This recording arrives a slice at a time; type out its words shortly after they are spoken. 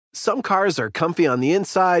Some cars are comfy on the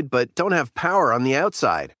inside but don't have power on the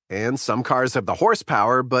outside. And some cars have the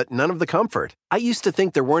horsepower but none of the comfort. I used to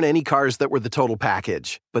think there weren't any cars that were the total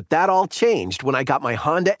package. But that all changed when I got my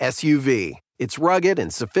Honda SUV. It's rugged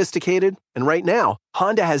and sophisticated, and right now,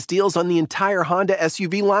 Honda has deals on the entire Honda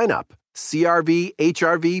SUV lineup. CR-V,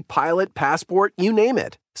 HR-V, Pilot, Passport, you name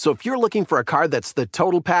it. So if you're looking for a car that's the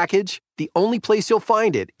total package, the only place you'll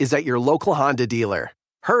find it is at your local Honda dealer.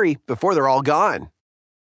 Hurry before they're all gone.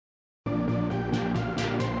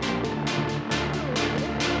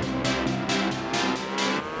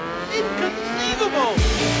 Inconceivable!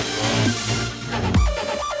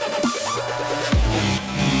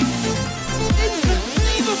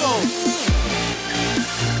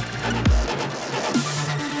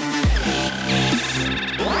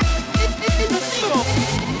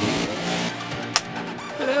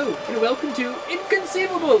 Hello, and welcome to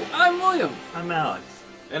Inconceivable! I'm William. I'm Alex.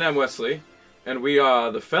 And I'm Wesley. And we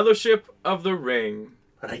are the Fellowship of the Ring.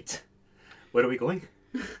 Right. Where are we going?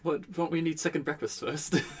 What? Won't we need second breakfast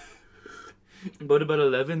first? What about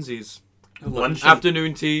 11sies? Lunch,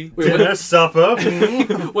 Afternoon tea. Wait, dinner, supper.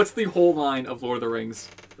 what's the whole line of Lord of the Rings?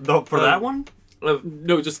 For that one?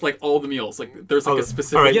 No, just like all the meals. Like there's like a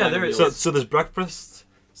specific. All right, line yeah, of there is. meals. So there's breakfast,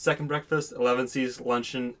 second breakfast, 11sies,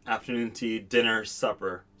 luncheon, afternoon tea, dinner,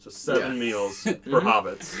 supper. So 7 meals for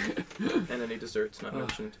hobbits. And any desserts not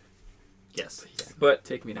mentioned. Yes. But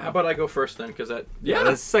Take me now. how about I go first then? Because that Yeah.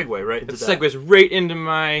 Let's segue right into it that. segues right into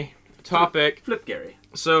my topic. Flip Gary.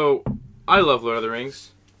 So, I love Lord of the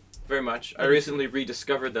Rings. Very much. I recently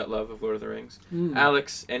rediscovered that love of Lord of the Rings.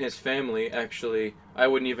 Alex and his family, actually, I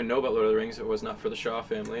wouldn't even know about Lord of the Rings if it was not for the Shaw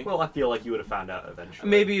family. Well, I feel like you would have found out eventually.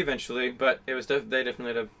 Maybe eventually, but it was they definitely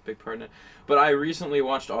had a big part in it. But I recently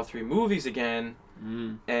watched all 3 movies again,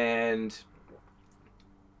 and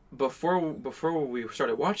before we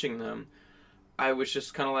started watching them, I was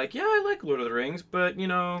just kind of like, yeah, I like Lord of the Rings, but you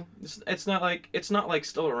know, it's not like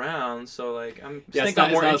still around. So like, it's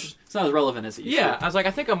not as relevant as it used Yeah, to. I was like,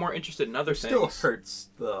 I think I'm more interested in other It still things. hurts,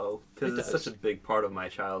 though, because It it's does. such a big part of my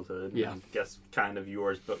childhood. Yeah. And I guess kind of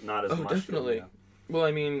yours, but not as Oh, much. definitely. Yeah. Well,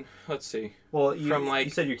 I mean, let's see. Well, you From, you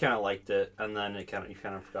said you kind of liked it, and then you kind of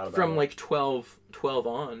forgot about it. From like 12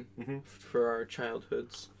 on Mhm. for our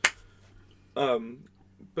childhoods.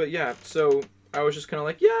 But yeah, so I was just kind of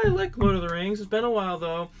like, yeah, I like Lord of the Rings. It's been a while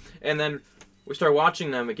though. And then we start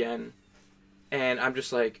watching them again, and I'm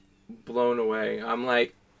just like blown away. I'm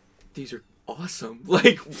like, these are awesome.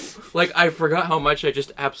 Like I forgot how much I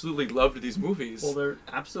just absolutely loved these movies. Well, they're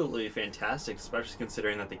absolutely fantastic, especially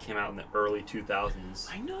considering that they came out in the early 2000s.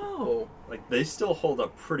 I know. Like, they still hold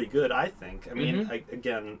up pretty good, I think. I mean,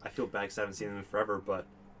 Mhm. I feel bad because I haven't seen them in forever, but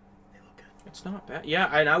they look good. It's not bad. Yeah,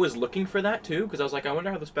 and I was looking for that too because I was like, I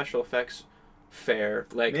wonder how the special effects fare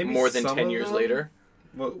like Maybe more than some 10 of years them? later.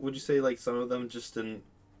 What would you say, like, some of them just didn't...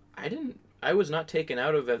 I was not taken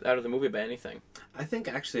out of the movie by anything. I think,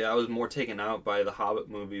 actually, I was more taken out by the Hobbit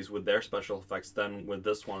movies with their special effects than with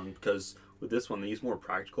this one, because with this one, they use more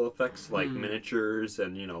practical effects, like miniatures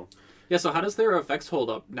and, you know... Yeah. So how does their effects hold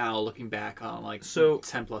up now, looking back on like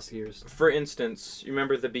 10+ years? For instance, you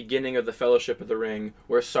remember the beginning of the Fellowship of the Ring,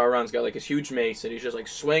 where Sauron's got like his huge mace and he's just like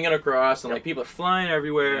swinging across, and like people are flying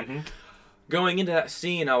everywhere. Mhm. Going into that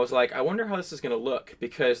scene, I was like, I wonder how this is gonna look,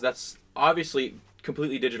 because that's obviously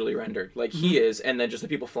completely digitally rendered, like he is, and then just the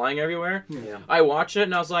people flying everywhere. Yeah. I watched it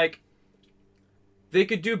and I was like, they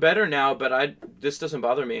could do better now, but this doesn't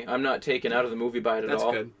bother me. I'm not taken out of the movie by it at That's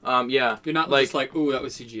all. good. Yeah. You're not like just like, ooh, that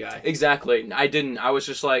was CGI. exactly. I didn't. I was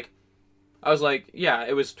like, yeah,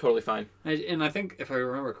 it was totally fine. And I think, if I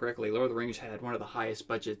remember correctly, Lord of the Rings had one of the highest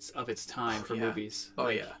budgets of its time for yeah. movies. Oh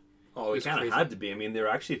Like, yeah. Oh, it It's kind of crazy. had to be. I mean, they were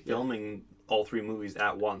actually filming all 3 movies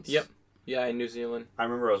at once. Yep. Yeah, in New Zealand. I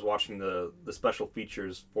remember I was watching the special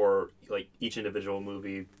features for like each individual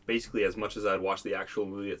movie, basically as much as I'd watch the actual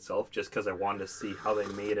movie itself, just because I wanted to see how they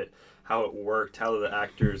made it, how it worked, how the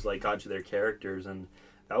actors like got to their characters, and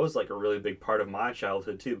that was like a really big part of my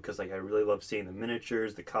childhood too, because like I really loved seeing the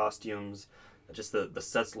miniatures, the costumes, just the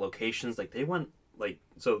sets, locations. Like they went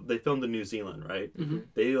so they filmed in New Zealand, right? Mm-hmm.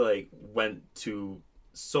 They like went to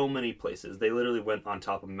so many places. They literally went on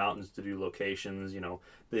top of mountains to do locations. You know,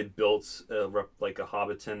 they built like a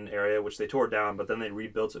Hobbiton area, which they tore down, but then they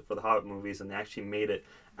rebuilt it for the Hobbit movies, and they actually made it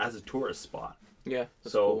as a tourist spot. Yeah,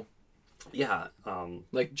 that's So, cool. Yeah,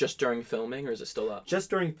 Like just during filming, or is it still up? just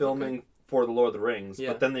during filming for the Lord of the Rings,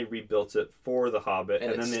 Yeah. but then they rebuilt it for the Hobbit,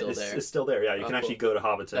 And and it's then still there. it's still there. Yeah, you Oh, can actually cool. go to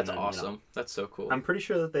Hobbiton. That's and, awesome. You know, That's so cool. I'm pretty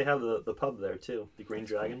sure that they have the pub there too, the Green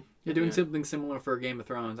Dragon. You're doing Yeah. something similar for Game of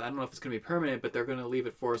Thrones. I don't know if it's going to be permanent, but they're going to leave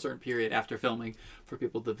it for a certain period after filming for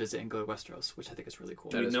people to visit and go to Westeros, which I think is really cool.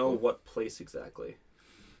 Do you know what place exactly?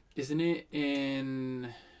 Isn't it in?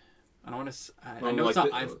 I don't want to. I know like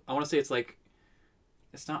it's not. I want to say it's like.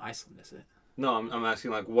 It's not Iceland, is it? No, I'm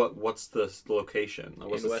asking like what's the location?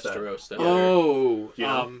 What's in the set? Westeros. Then. Oh, Do you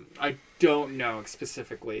know? I don't know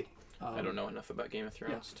specifically. I don't know enough about Game of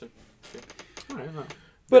Thrones to. I don't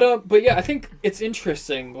know. But yeah, I think it's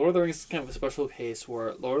interesting. Lord of the Rings is kind of a special case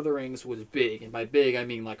where Lord of the Rings was big, and by big I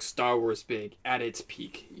mean like Star Wars big at its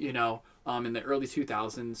peak. You know, in the early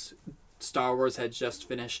 2000s, Star Wars had just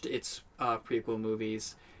finished its prequel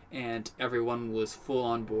movies, and everyone was full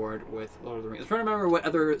on board with Lord of the Rings. I'm trying to remember what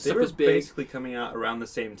other They stuff were was big. basically coming out around the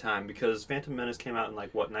same time because Phantom Menace came out in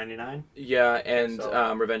like what 99? Yeah, and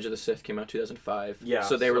So- Revenge of the Sith came out 2005. Yeah,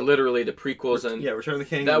 so they so- were literally the prequels, and Yeah, Return of the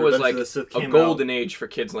King. that was Revenge like of the Sith a came golden out. age for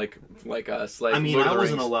kids like us. Like I mean, Lord of I the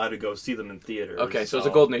wasn't Rings. allowed to go see them in theaters. Okay, so it's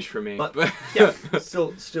a golden age for me. But yeah,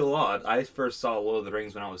 still odd. I first saw Lord of the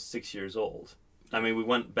Rings when I was 6 years old. I mean, we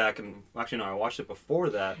went back and actually no, I watched it before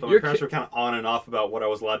that. But my Your parents ki- were kind of on and off about what I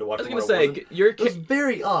was allowed to watch. I was and gonna what I say wasn't. your It was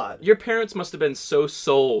very odd. your parents must have been so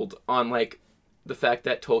sold on like the fact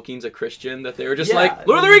that Tolkien's a Christian that they were just Yeah. like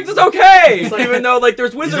Lord of the Rings is okay, It's like- even though like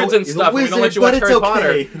there's wizards and he's a stuff. And we don't let wizard, you watch but Harry it's Potter.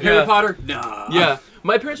 okay. Harry Yeah. Potter? Nah. Yeah,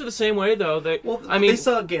 my parents were the same way though. Well, I mean, they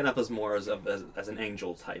saw Gandalf as more as an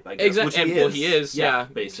angel type, I guess. Which exactly. he Well, is. he is. Yeah,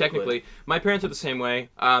 basically. technically. My parents were the same way.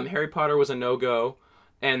 Harry Potter was a no-go,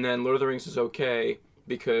 and then Lord of the Rings was okay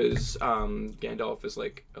because Gandalf is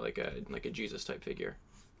like a Jesus type figure,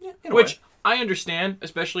 Yeah, in a which way. I understand,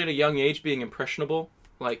 especially at a young age, being impressionable.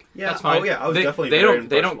 Like Yeah, that's fine. oh, yeah, I was definitely they very don't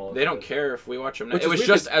they don't impressionable they don't as a kid. care if we watch them. Now. Which It is was weird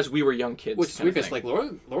just 'cause- as we were young kids. Which is kind weird of because thing.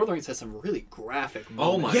 like Lord of the Rings has some really graphic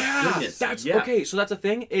Oh moments. my Yeah, goodness, that's yeah. okay. So that's the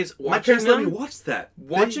thing is My watching parents let me them. watch that.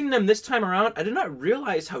 Watching them this time around, I did not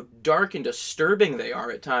realize how dark and disturbing they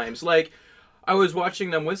are at times. Like, I was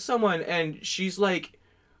watching them with someone, and she's like,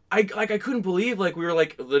 I couldn't believe like we were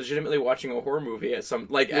like legitimately watching a horror movie at some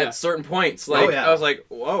Yeah. at certain points. Like, yeah. I was like,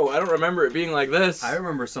 whoa, I don't remember it being like this. I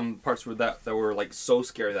remember some parts where that were like so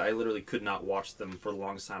scary that I literally could not watch them for the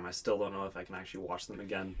longest time. I still don't know if I can actually watch them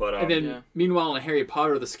again. But And then, Yeah. meanwhile, in Harry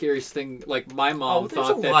Potter, the scariest thing, like my mom Oh, there's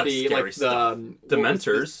thought a that lot of the scary like stuff. the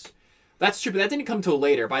Dementors. That's true, but that didn't come till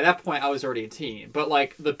later. By that point, I was already a teen. But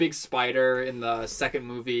like the big spider in the second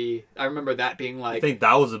movie, I remember that being I like, think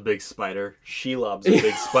that was a big spider. Shelob's a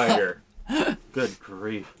big spider. Good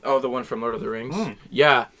grief. Oh, the one from Lord of the Rings. Mm.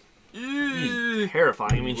 Yeah.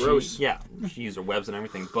 Terrifying. I mean, Gross. she used her webs and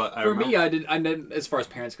everything. But I for remember, me, I didn't. As far as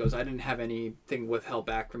parents goes, I didn't have anything withheld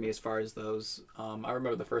back from me as far as those. I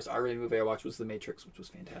remember the first R-rated movie I watched was The Matrix, which was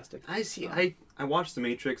fantastic. I see. I watched The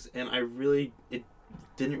Matrix, and it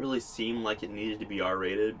didn't really seem like it needed to be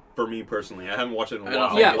R-rated for me personally. I haven't watched it in a I don't while.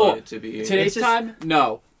 think Yeah, it well, needed to be. Today's It's just- time,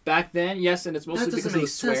 no. Back then, yes, and it's mostly That because doesn't of make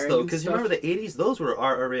the sense swearing though, and because you stuff. remember the '80s; those were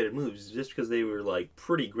R-rated movies, just because they were like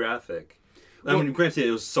pretty graphic. I Well, mean, granted,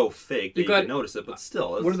 it was so fake that you you got- could notice it, but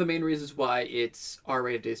still, One of the main reasons why it's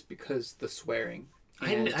R-rated is because the swearing.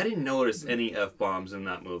 I didn't notice any f-bombs in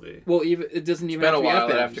that movie. Well, even it doesn't even It's been have a to be while. I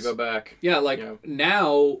have F-bombs. to go back. Yeah, like Yeah.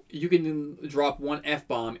 now you can drop one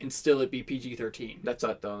F-bomb and still it be PG-13. That's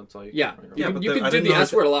it though. That's all you. Yeah, Yeah, you, but you the- can I do didn't the notice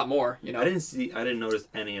S word a lot more. You know, I didn't notice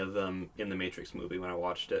any of them in the Matrix movie when I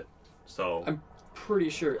watched it. So I'm pretty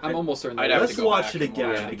sure. I'm almost certain. I'd that have let's to go watch back it and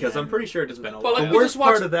watch again it because I'm again. pretty sure It's been a Well, while. like, the we worst just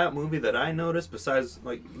watched- part of that movie that I noticed, besides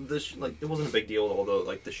like this, like it wasn't a big deal, although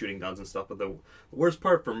like the shooting guns and stuff. But the worst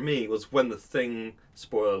part for me was when the thing.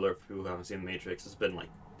 Spoiler alert for people who haven't seen The Matrix. It's been like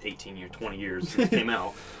 18 years, 20 years since it came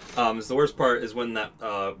out. Is the worst part is when that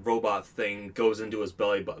robot thing goes into his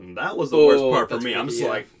belly button. That was the worst part for that's me. I'm freaky, just yeah.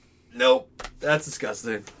 like, nope, that's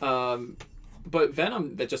disgusting. But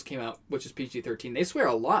Venom that just came out, which is PG-13, they swear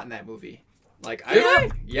a lot in that movie. Like,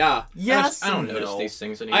 Really? yeah. Yes, I don't and notice no. these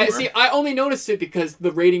things anymore. I see. I only noticed it because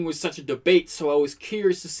the rating was such a debate, so I was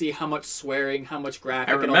curious to see how much swearing, how much graphic.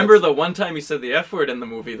 I and all remember that the one time he said the F word in the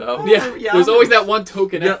movie though. Yeah, Yeah, there's I always remember. that one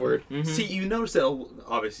token Yeah. F word. Mhm. See, you notice it.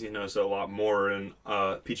 Obviously, you notice it a lot more in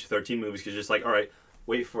PG-13 movies because you're just like, all right,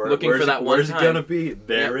 wait for it. Looking Where's for that one Where's it time. gonna be?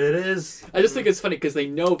 There it is. I just think it's funny because they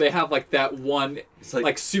know they have like that one It's like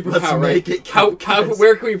let's superpower, right? make it count, guys.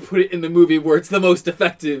 Where can we put it in the movie where it's the most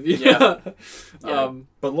effective? You Yeah. know? Yeah.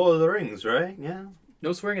 But Lord of the Rings, right? Yeah.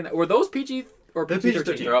 No swearing in that. Were those PG or They're PG-13?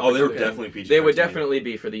 PG-13. They're all Oh, they were PG-13. definitely PG-13. They would definitely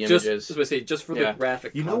be for the Just, images. I was gonna say, just for Yeah. the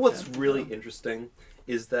graphic. You know what's content. really interesting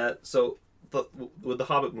is that with the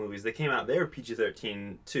Hobbit movies, they came out. They were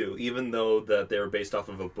PG-13 too, even though that they were based off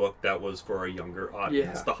of a book that was for a younger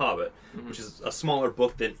audience, Yeah. The Hobbit, which is a smaller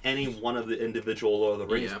book than any one of the individual Lord of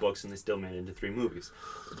the Rings Yeah. books, and they still made it into 3 movies.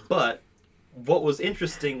 But what was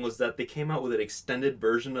interesting was that they came out with an extended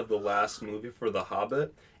version of the last movie for The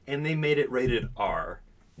Hobbit, and they made it rated R.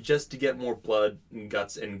 just to get more blood and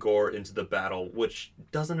guts and gore into the battle, which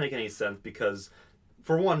doesn't make any sense because,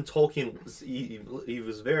 for one, Tolkien, he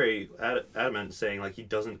was very adamant saying, like, he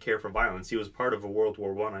doesn't care for violence. He was part of a World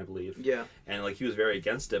War I believe. Yeah. And, like, he was very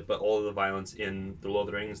against it, but all of the violence in The Lord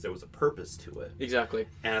of the Rings, there was a purpose to it. Exactly.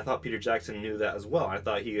 And I thought Peter Jackson knew that as well. I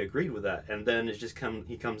thought he agreed with that. And then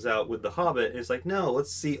he comes out with The Hobbit, and it's like, no,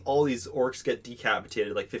 let's see all these orcs get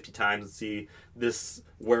decapitated like 50 times, and see this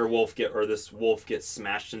wolf get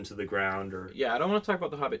smashed into the ground, or... Yeah, I don't want to talk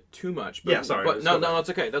about The Hobbit too much. But, Yeah, sorry. But no, that's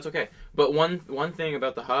okay. That's okay. But one thing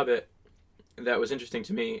about The Hobbit that was interesting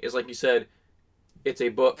to me is, like you said, it's a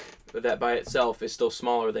book that by itself is still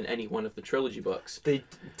smaller than any one of the trilogy books.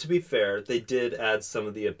 To be fair, they did add some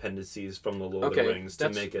of the appendices from The Lord of the Rings to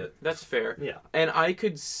make it... That's fair. Yeah. And I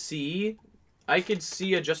could see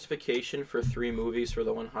a justification for 3 movies for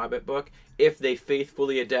the one Hobbit book if they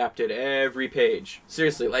faithfully adapted every page.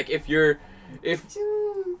 Seriously, like if you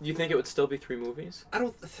think it would still be 3 movies? I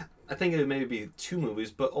think it would maybe be 2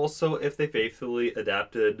 movies, but also if they faithfully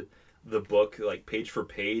adapted the book like page for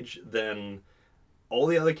page, then all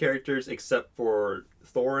the other characters except for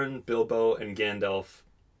Thorin, Bilbo, and Gandalf,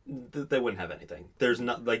 they wouldn't have anything. There's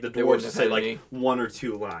not, like, the dwarves say like 1 or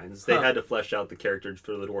 2 lines. They had to flesh out the characters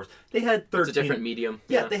for the dwarves. They had 13. It's a different medium.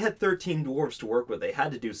 Yeah, they had 13 dwarves to work with. They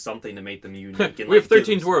had to do something to make them unique. And, we have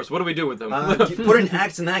 13 dwarves. What do we do with them? Put an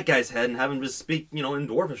axe in that guy's head and have him just speak, in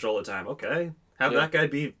Dwarvish all the time. Okay, have that guy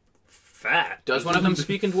be fat. Does one of them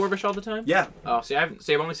speak in Dwarvish all the time? Yeah. Oh, I've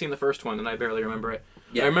only seen the first one and I barely remember it.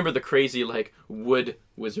 Yeah. I remember the crazy like wood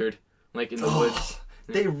wizard, like in the woods.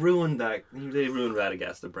 They ruined that. They ruined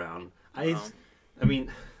Radagast the Brown. I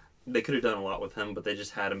mean, they could have done a lot with him, but they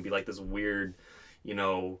just had him be like this weird,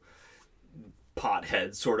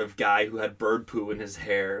 pothead sort of guy who had bird poo in his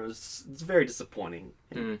hair. It's very disappointing.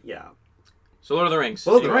 Yeah. So Lord of the Rings.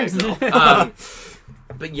 Lord of the Rings, though.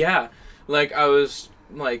 But yeah, like I was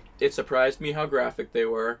like, it surprised me how graphic they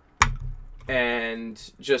were,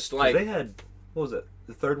 and just like they had, what was it?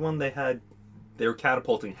 The third one they were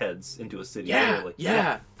catapulting heads into a city. Yeah, literally.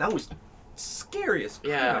 yeah. That was scary as crap.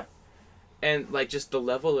 Yeah. And like just the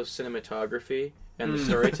level of cinematography and the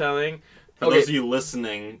storytelling. For those of you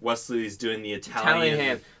listening, Wesley's doing the Italian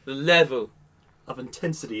hand. The level of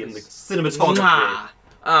intensity in the cinematography.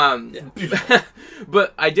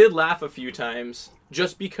 But I did laugh a few times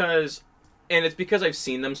just because, and it's because I've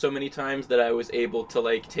seen them so many times that I was able to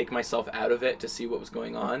like take myself out of it to see what was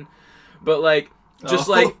going on. But like just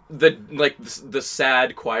like the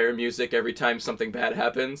sad choir music every time something bad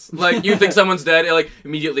happens. Like you think someone's dead, and like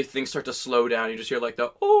immediately things start to slow down. You just hear like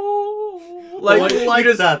the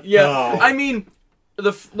that. Yeah, though. I mean,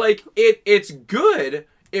 it's good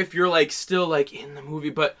if you're like still like in the movie,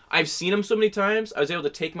 but I've seen them so many times. I was able to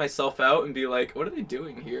take myself out and be like, "What are they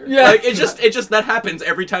doing here?" Yeah, like it just that happens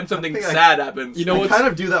every time something sad happens. You know, I kind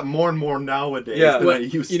of do that more and more nowadays than I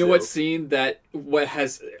used to. You know what scene I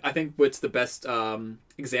think what's the best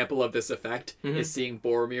example of this effect is seeing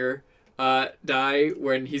Boromir die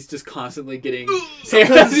when he's just constantly getting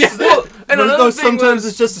sometimes, sometimes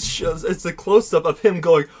it's a close up of him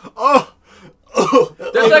going, "Oh."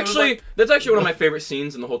 That's actually one of my favorite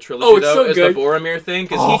scenes in the whole trilogy. Oh, it's though, so is good. The Boromir thing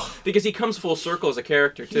because he comes full circle as a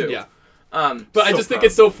character too. Yeah. But I just think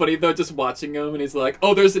it's so funny though, just watching him, and he's like,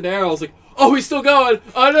 "Oh, there's an arrow." I was like, "Oh, he's still going."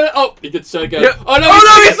 Oh no! Oh, he gets shot again. Yeah. Oh no!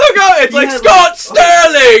 He's still going. It's like Scott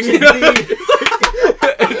Sterling.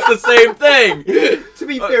 It's the same thing. To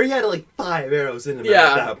be fair, he had like 5 arrows in him at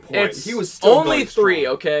that point. It's he was still only 3.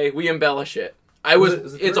 Okay, we embellish it.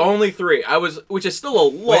 It's only 3. which is still a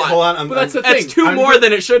lot. Wait, hold on. But that's the thing. That's 2 more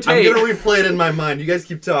than it should take. I'm gonna replay it in my mind. You guys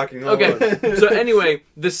keep talking. Okay. So anyway,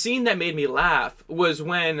 the scene that made me laugh was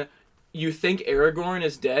when you think Aragorn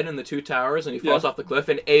is dead in the 2 towers and he falls off the cliff,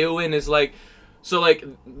 and Éowyn is like, so like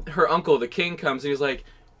her uncle, the king, comes and he's like,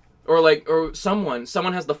 or someone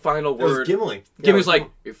has the final word. It was Gimli. Gimli's like,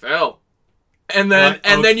 "You fell," and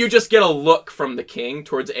then you just get a look from the king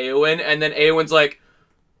towards Éowyn, and then Éowyn's like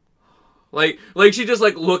she just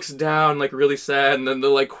like looks down like really sad, and then the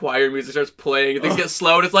like choir music starts playing and things get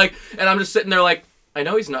slow, and it's like, and I'm just sitting there like, I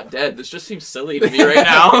know he's not dead. This just seems silly to me right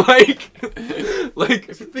now. like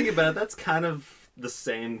if you think about it, that's kind of the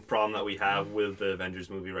same problem that we have with the Avengers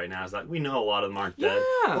movie right now, is that we know a lot of them aren't dead,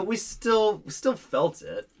 but we still felt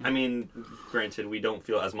it. I mean, granted, we don't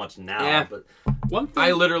feel as much now, but one thing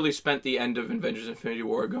I literally spent the end of Avengers Infinity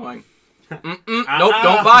War going, nope,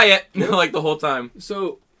 don't buy it, like the whole time.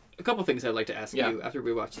 So, a couple things I'd like to ask you after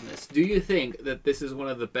rewatching this. Do you think that this is one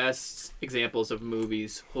of the best examples of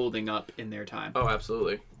movies holding up in their time? Oh,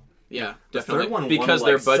 absolutely. Yeah, the definitely. third one because won,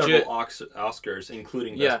 their budget, several Oscars,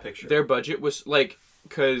 including Best Picture. Their budget was like,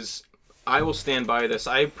 because I will stand by this.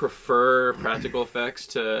 I prefer practical effects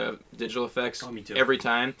to digital effects me too. every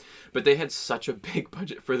time. But they had such a big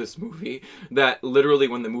budget for this movie that literally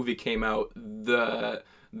when the movie came out,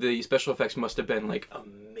 the special effects must have been like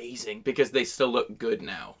amazing because they still look good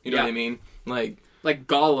now. You know what I mean? Like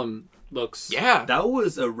Gollum looks. Yeah. That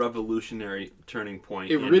was a revolutionary turning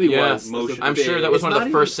point. It really was. Motion. I'm sure that was It's one of not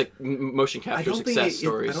the first motion capture success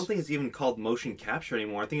stories. I don't think it's even called motion capture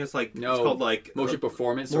anymore. I think it's like No. it's called like Motion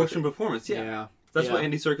performance. Motion performance. Yeah. That's what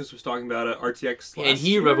Andy Serkis was talking about at RTX. And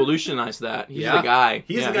he revolutionized that. He's Yeah. the guy.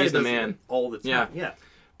 He's the guy. He's who the does man. it all the time. Yeah.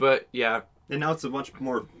 But yeah. And now it's a much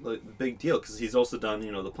more big deal because he's also done,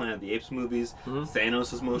 the Planet of the Apes movies.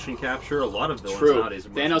 Thanos is motion capture. A lot of villains nowadays are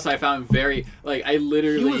motion Thanos, I found very I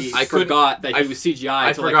literally I forgot that he was CGI.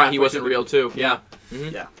 I forgot he wasn't real too. Yeah.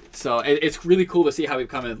 Yeah. So it's really cool to see how we've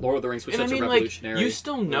come in. Lord of the Rings was And such I mean, a revolutionary. you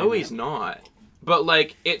still know he's not, but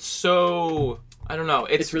it's so I don't know.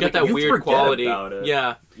 It's really got that you weird forget quality. about it.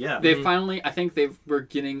 Yeah. Yeah. They finally, I think we're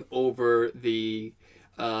getting over the,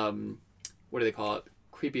 what do they call it?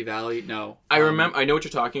 Creepy Valley? No. I remember. I know what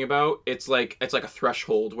you're talking about. It's like a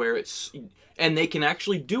threshold where and they can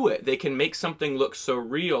actually do it. They can make something look so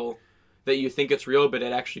real that you think it's real, but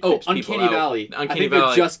it actually creeps people Uncanny out. Valley. Uncanny I think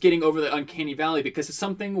Valley. they're just getting over the Uncanny Valley because it's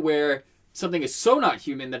something where something is so not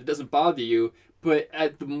human that it doesn't bother you, but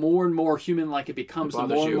the more and more human-like it becomes, the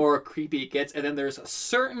more and more creepy it gets, and then there's a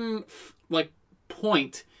certain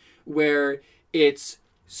point where it's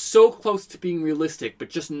so close to being realistic, but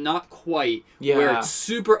just not quite. Yeah. Where it's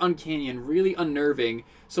super uncanny and really unnerving.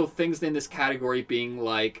 So things in this category being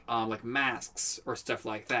like masks or stuff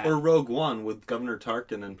like that. Or Rogue One with Governor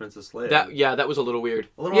Tarkin and Princess Leia. That was a little weird.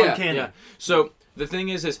 A little uncanny. Yeah. So the thing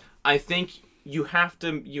is I think you have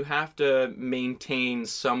to maintain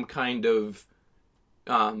some kind of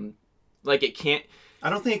it can't. I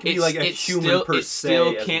don't think it can be like a human per se. It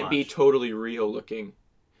still as can't be much. totally real looking.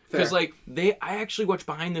 Because Fair. I actually watched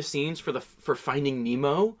behind the scenes for Finding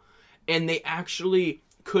Nemo, and they actually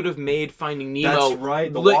could have made Finding Nemo. That's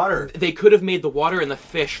right, the water. They could have made the water and the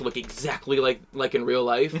fish look exactly like in real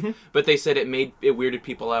life, but they said it weirded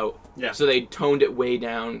people out. Yeah. So they toned it way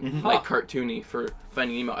down, like cartoony for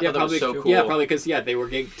Finding Nemo. I thought that was so cool. Yeah, probably because they were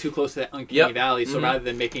getting too close to that Uncanny Valley. So rather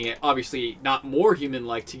than making it obviously not more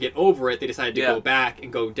human-like to get over it, they decided to go back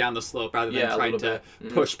and go down the slope rather than trying to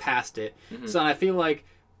push past it. So I feel like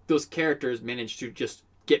those characters managed to just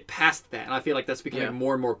get past that, and I feel like that's becoming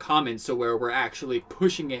more and more common. So where we're actually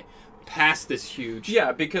pushing it past this huge.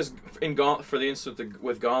 Yeah, because for the instance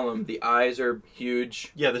with Gollum, the eyes are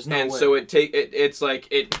huge. Yeah, there's no and way. so it's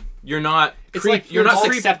like you're not It's creeped. like You're not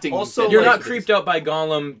accepting. also, You're like, not creeped out by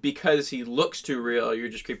Gollum because he looks too real. You're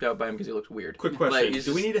just creeped out by him because he looks weird. Quick question: he's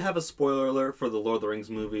do we just- need to have a spoiler alert for the Lord of the Rings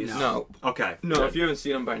movies? No. Okay. No, if you haven't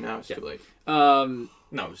seen them by now, it's too late.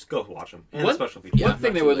 No, just go watch them. And One- the special features. One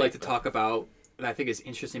thing Not I too would late, like to but- talk about that I think is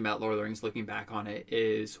interesting about Lord of the Rings, looking back on it,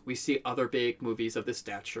 is we see other big movies of this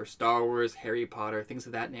stature, Star Wars, Harry Potter, things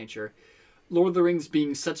of that nature. Lord of the Rings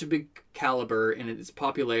being such a big caliber in its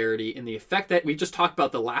popularity and the effect that we just talked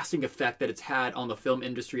about, the lasting effect that it's had on the film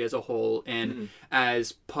industry as a whole and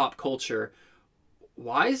as pop culture.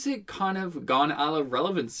 Why is it kind of gone out of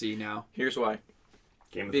relevancy now? Here's why.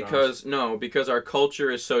 Game of Thrones. Because our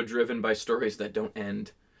culture is so driven by stories that don't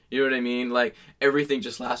end. You know what I mean? Like everything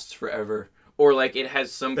just lasts forever, or like it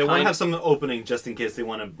has some. They want to have some opening just in case they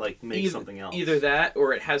want to like make something else. Either that,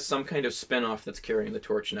 or it has some kind of spin-off that's carrying the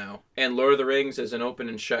torch now. And Lord of the Rings is an open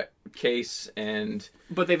and shut case, and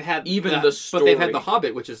But they've had Even that, the But they've had story. The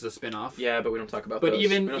Hobbit, which is a spin-off. yeah, but we don't talk about But those.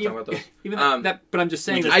 even we don't even, talk about those. even Um, that. But I'm just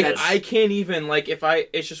saying that I that's can't even like if I.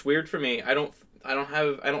 It's just weird for me. I don't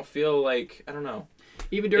feel like I don't know.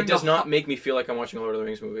 even during It does the not make me feel like I'm watching a Lord of the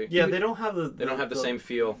Rings movie. Yeah, they don't have the. They don't have the same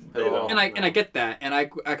feel They at all. don't. And I get that, and I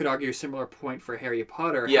could argue a similar point for Harry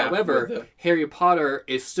Potter. Yeah, However, with the- Harry Potter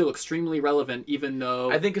is still extremely relevant, even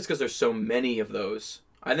though I think it's because there's so many of those.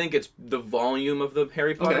 I think it's the volume of the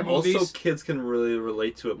Harry Potter Okay. movies. Also, kids can really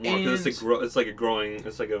relate to it more because it's like a growing.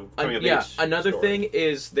 It's like a coming of age. Another story. thing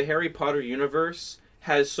is the Harry Potter universe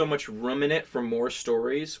has so much room in it for more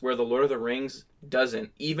stories, where the Lord of the Rings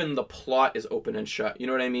doesn't. Even the plot is open and shut. You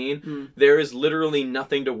know what I mean? There is literally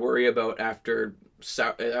nothing to worry about after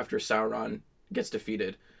Sauron gets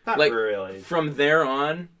defeated. Not like really. from there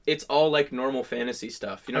on, it's all like normal fantasy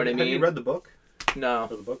stuff. You know what I mean? Have you read the book? No.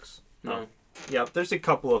 Or the books? No. Yeah, there's a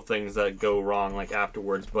couple of things that go wrong like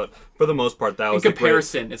afterwards, but for the most part, that in was a great-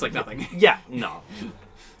 comparison, it's like nothing. Yeah, no.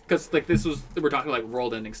 Because like we're talking like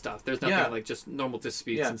world-ending stuff. There's nothing like just normal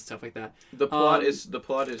disputes and stuff like that. The plot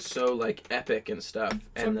is so like epic and stuff,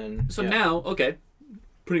 and then So now, okay,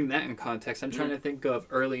 putting that in context, I'm trying to think of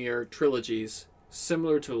earlier trilogies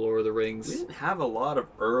similar to Lord of the We Rings. didn't have a lot of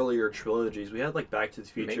earlier trilogies. We had like Back to the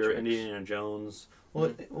Future, Matrix. Indiana Jones.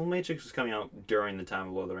 Well, Matrix was coming out during the time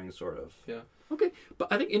of Lord of the Rings, sort of. Yeah. Okay, but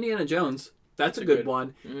I think Indiana Jones, that's a a good good-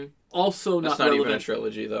 one. Mhm. Also That's not not even a relevant.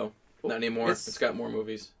 trilogy though. Not anymore. It's- It's got more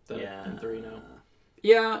movies than 3 now.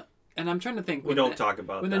 Yeah, and I'm trying to think. We when don't the- talk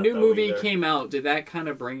about When that, the new though, movie either. came out, did that kind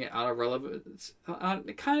of bring it out of relevance? Kind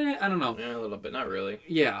of, I don't know. Yeah, a little bit. Not really.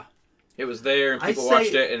 Yeah. It was there, and I people say-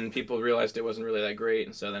 watched it, and people realized it wasn't really that great,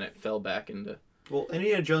 and so then it fell back into. Well,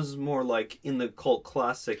 Indiana Jones is more like in the cult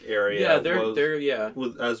classic area. Yeah, they're yeah.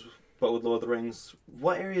 But with Lord of the Rings,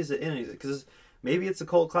 what area is it in? Is it because maybe it's a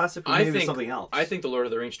cult classic, or I maybe it's think something else? I think the Lord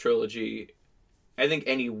of the Rings trilogy. I think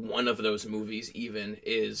any one of those movies even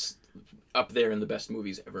is up there in the best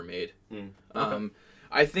movies ever made. Okay.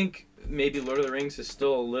 I think maybe Lord of the Rings is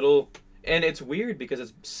still a little, and it's weird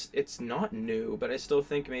because it's not new, but I still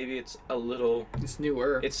think maybe it's a little. It's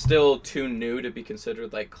newer. It's still too new to be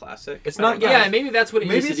considered like classic. It's I don't not- know. yeah, maybe that's what it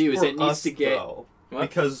maybe needs to it's do. Is for it needs us, to get. though, What?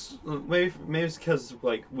 because maybe it's because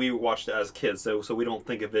like we watched it as kids, so we don't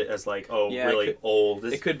think of it as like Yeah, it really could- old.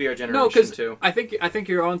 It could be our generation No, because too. I think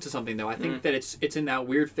you're onto something though. I think that it's in that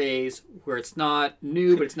weird phase where it's not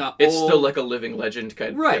new, but it's not It's old. still like a living legend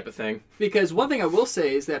kind Right. type of thing. Because one thing I will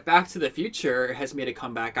say is that Back to the Future has made a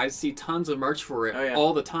comeback. I see tons of merch for it Oh, yeah.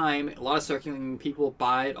 all the time. A lot of circulating people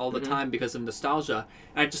buy it all the time because of nostalgia.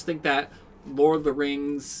 And I just think that Lord of the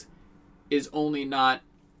Rings is only not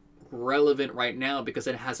relevant right now because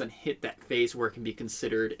it hasn't hit that phase where it can be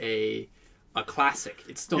considered a classic.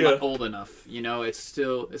 It's still Yeah. not old enough, you know. It's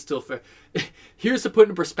still fair. Here's to put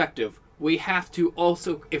in perspective. We have to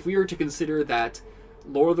also, if we were to consider that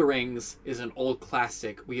Lord of the Rings is an old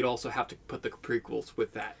classic, we'd also have to put the prequels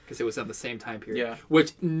with that because it was at the same time period. Yeah.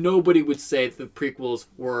 Which nobody would say that the prequels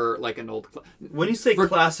were like an old. When you say For-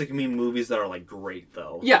 classic, you mean movies that are like great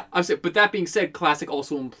though. Yeah, I'm saying. But that being said, classic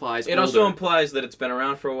also implies It also older. implies that it's been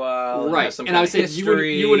around for a while, Right, has some and I kind would of say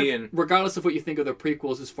history, you would, and regardless of what you think of the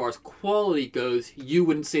prequels as far as quality goes, you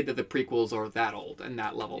wouldn't say that the prequels are that old and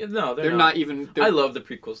that level. no, they're not even. I love the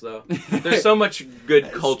prequels though. There's so much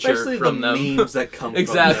good culture Especially from the them. memes that come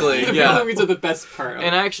Exactly, from them. yeah. The movies are the best part.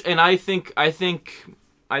 And I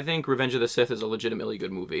think Revenge of the Sith is a legitimately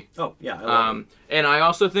good movie. Oh yeah. I love it. And I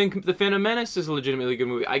also think The Phantom Menace is a legitimately good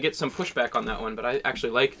movie. I get some pushback on that one, but I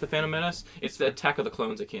actually like The Phantom Menace. It's the Attack of the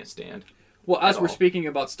Clones I can't stand. Well, as at we're all. speaking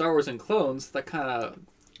about Star Wars and clones, that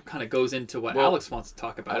kind of goes into what Well, Alex wants to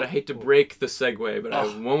talk about. I hate to break the segue, but I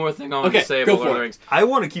have one more thing I want Okay, to say go about Lord of for the it. Rings. I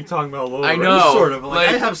want to keep talking about Lord of I the Rings, know, sort of. Like,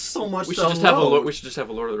 I like, have so much We to should just have unload. we should just have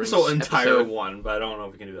a Lord of the Rings. So entire episode. one, but I don't know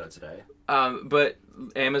if we can do that today. But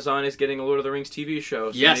Amazon is getting a Lord of the Rings TV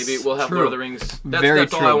show, so Yes, maybe we'll have true. Lord of the Rings. That's, Very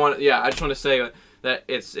that's all I true. want. Yeah, I just want to say that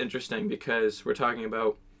it's interesting because we're talking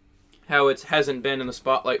about how it hasn't been in the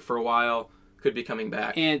spotlight for a while, could be coming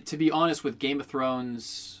back. And to be honest, with Game of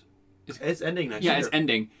Thrones, It's ending next year. it's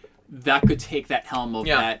ending. That could take that helm of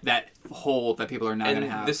Yeah. that hold that people are now going to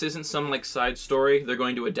And have. this isn't some like side story. They're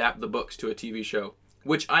going to adapt the books to a TV show,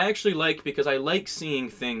 which I actually like because I like seeing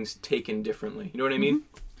things taken differently. You know what I mean?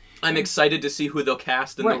 I'm excited to see who they'll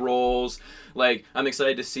cast in Right. the roles. Like, I'm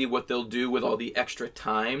excited to see what they'll do with all the extra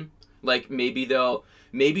time. Like, maybe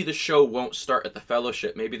the show won't start at the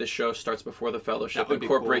Fellowship. Maybe the show starts before the Fellowship. That would be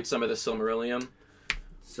Incorporate cool. some of the Silmarillion.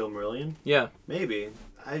 Silmarillion? Yeah. Maybe.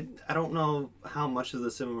 I don't know how much of the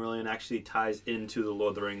Silmarillion actually ties into the Lord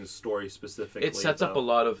of the Rings story specifically. It sets up a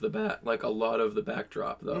lot of the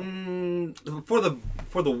backdrop though.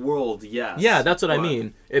 For the world, yes. Yeah, that's what I But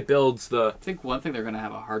mean. It builds the I think one thing they're going to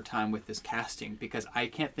have a hard time with is casting because I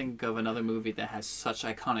can't think of another movie that has such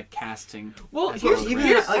iconic casting. Well, as here's Lord of the even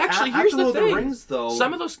Rings. actually after here's the Lord of thing. Rings, though,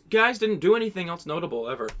 Some of those guys didn't do anything else notable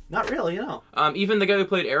ever. not really, you know. Even the guy who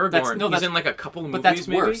played Aragorn, he's that's- in like a couple of But movies. that's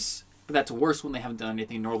maybe. worse. But that's worse when they haven't done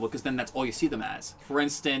anything notable because then that's all you see them as. For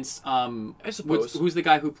instance, I suppose. who's the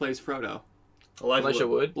guy who plays Frodo? Elijah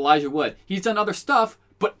Wood. Elijah Wood. He's done other stuff,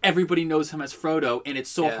 but everybody knows him as Frodo, and it's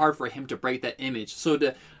so Yeah. hard for him to break that image. So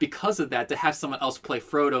because of that, to have someone else play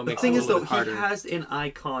Frodo The makes thing it a is, little though, bit harder. he has an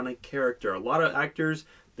iconic character. A lot of actors,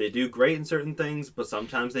 they do great in certain things, but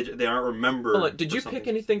sometimes they aren't remembered. Hold on, did for you some pick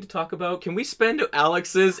things. anything to talk about? Can we spend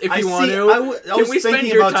Alex's if I you see, want to? I Can was we spend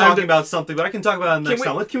thinking your about time talking to- about something, but I can talk about it next we-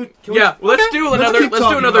 time. Can Yeah, well, let's do Let's another. keep Let's do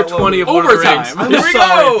talking another about 20 of Lord Lord of the Overtime. Rings. I'm Here we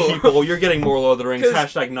sorry, go. people. You're getting more Lord of the Rings.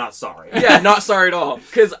 'Cause- Hashtag not sorry. Yeah, not sorry at all.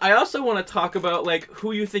 Because I also want to talk about like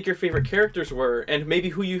who you think your favorite characters were, and maybe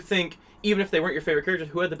who you think, even if they weren't your favorite characters,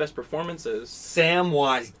 who had the best performances.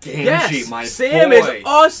 Samwise Gamgee, Yes, my Sam boy. is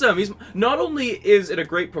awesome. He's not only is it a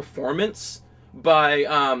great performance, by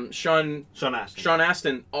Sean Astin.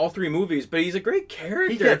 Astin, all 3 movies, but he's a great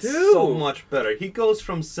character, He gets too. so much better. He goes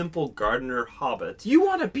from simple gardener hobbit You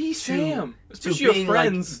want to be Sam, to especially your being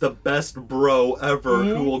friends. like the best bro ever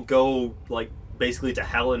who will go like basically to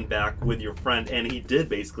hell and back with your friend, and he did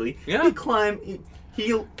basically. Yeah. He climbed.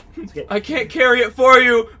 He I can't carry it for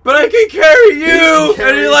you, but I can carry you.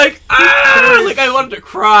 And you're like, like I wanted to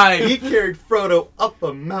cry. he carried Frodo up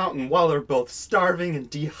a mountain while they're both starving and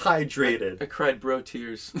dehydrated. I cried bro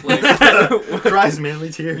tears. Like, Cries manly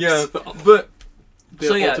tears. yeah, but The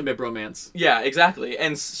So, yeah. ultimate bromance. yeah, exactly.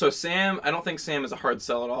 And so Sam, I don't think Sam is a hard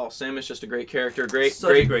sell at all. Sam is just a great character, great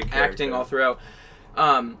Such a great acting character. all throughout.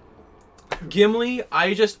 Gimli,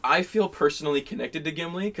 I feel personally connected to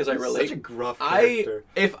Gimli because I relate. Such a gruff character.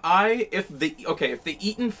 If the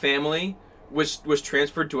Eaton family was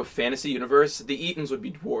transferred to a fantasy universe, the Eatons would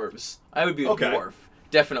be dwarves. I would be a dwarf,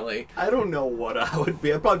 definitely. I don't know what I would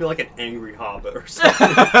be. I'd probably be like an angry hobbit or something.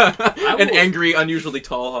 An angry, unusually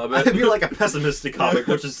tall hobbit. I'd be like a pessimistic hobbit,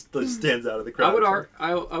 which just stands out of the crowd.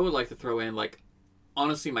 I would like to throw in, like,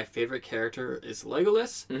 honestly, my favorite character is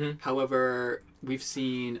Legolas. Mhm. However, we've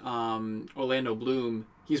seen Orlando Bloom.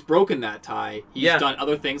 He's broken that tie. He's Yeah. done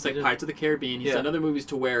other things like Pirates of the Caribbean. He's Yeah. done other movies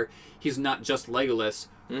to where he's not just Legolas.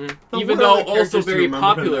 Mhm. But Even what though other characters also do you very remember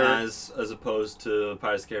him popular. as opposed to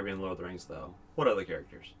Pirates of the Caribbean and Lord of the Rings, though. What other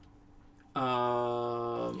characters?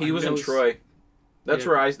 He was in Troy.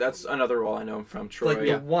 That's that's another role I know him from. Troy. Like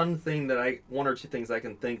the one or two things I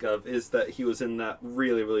can think of is that he was in that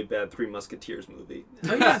really, really bad Three Musketeers movie.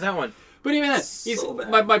 Oh yeah, that one. But even then, So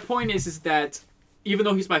bad. my point is that even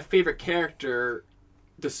though he's my favorite character,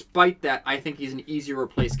 despite that, I think he's an easier to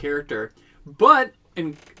replace character. But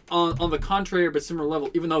on the contrary, but similar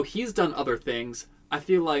level, even though he's done other things, I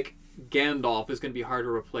feel like Gandalf is going to be hard to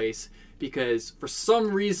replace because for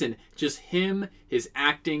some reason, just him, his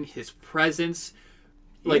acting, his presence,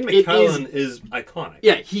 like Ian it McKellen is iconic.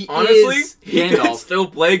 Yeah, he Honestly, is he could Gandalf. still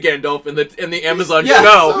play Gandalf in the Amazon Yeah.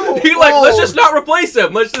 show. So He let's old. just not replace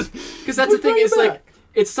him. Let's just Because that's the thing. Bring It's it like back.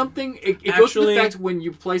 it's something. It goes to the Actually- fact when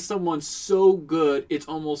you play someone so good, it's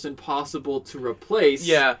almost impossible to replace.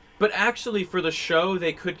 yeah. But actually, for the show,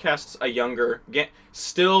 they could cast a younger,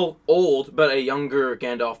 still old, but a younger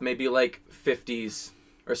Gandalf, maybe like 50s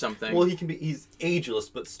or something. Well, he's ageless,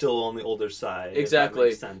 but still on the older side. exactly.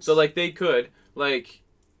 If that makes sense. So like they could like.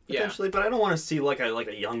 Yeah. Potentially, but I don't want to see like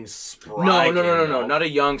a young spry. No, Gandalf. not a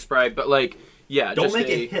young sprite, but like yeah. Don't just make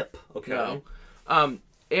a, it hip, okay? No.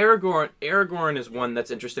 Aragorn is one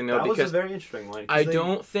that's interesting though That was a because very interesting one. 'cause I they-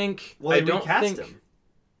 don't think Well, I they don't recast think him.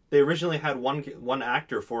 They originally had one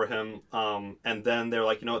actor for him, and then they're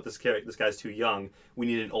like, you know what, this guy's too young. We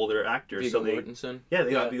need an older actor. Viggo so they Mortensen.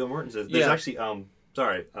 they got Viggo Mortensen. There's Yeah. actually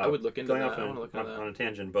sorry, I would look into going that. off I wanna look into that. on a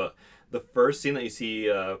tangent, but the first scene that you see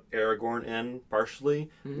Aragorn in partially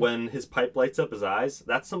Mm-hmm. when his pipe lights up his eyes,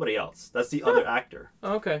 that's somebody else. That's the other actor,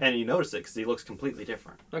 Oh, okay. and you notice it because he looks completely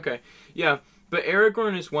different. Okay. Yeah. But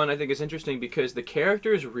Aragorn is one I think is interesting because the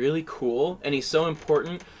character is really cool and he's so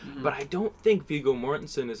important, but I don't think Viggo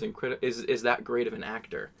Mortensen is that great of an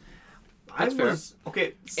actor. That's fair.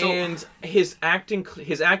 Okay, so And his acting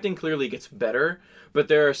clearly gets better, but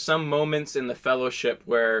there are some moments in the Fellowship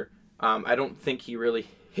where I don't think he really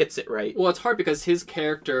hits it right. Well, it's hard because his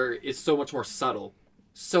character is so much more subtle.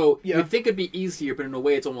 So Yeah. you'd think it'd be easier, but in a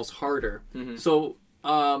way, it's almost harder. Mm-hmm. So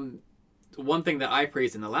one thing that I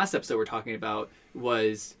praised in the last episode we're talking about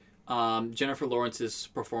was Jennifer Lawrence's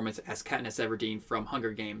performance as Katniss Everdeen from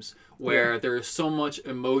Hunger Games, where there is so much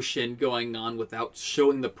emotion going on without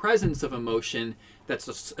showing the presence of emotion. That's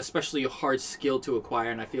especially a hard skill to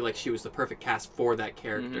acquire, and I feel like she was the perfect cast for that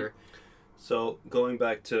character. So, going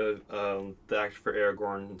back to the actor for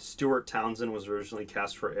Aragorn, Stuart Townsend was originally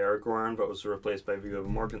cast for Aragorn, but was replaced by Viggo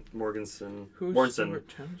Mortensen.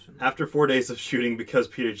 After 4 days of shooting, because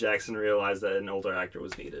Peter Jackson realized that an older actor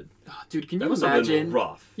was needed. Dude, can That you must have been imagine?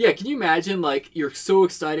 rough. Yeah, can you imagine, like, you're so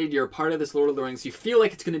excited, you're a part of this Lord of the Rings, you feel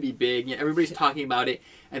like it's going to be big, everybody's talking about it,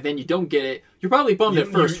 and then you don't get it. You're probably bummed at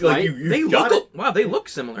first, right? They got look they look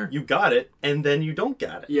similar. You got it, and then you don't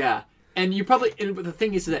get it. Yeah. And you probably, and the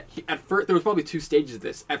thing is that at first, there was probably two stages of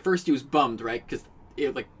this. At first, he was bummed, right? Because,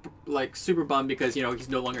 like super bummed because, he's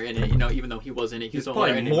no longer in it, even though he was in it. He's no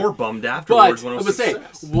longer probably in it. more bummed But afterwards when I it was would say,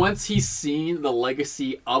 success. once he's seen the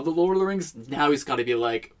legacy of the Lord of the Rings, now he's got to be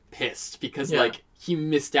like pissed because Yeah. he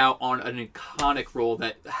missed out on an iconic role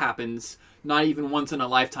that happens not even once in a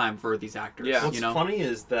lifetime for these actors. Yeah. What's funny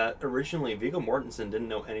is that originally Viggo Mortensen didn't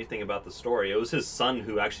know anything about the story. It was his son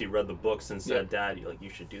who actually read the books and said, "Dad, you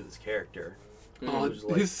should do this character." Oh, Which is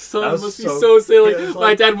like- his son that was must be so- so silly. yeah, it was My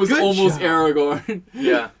like, dad was good almost job. Aragorn.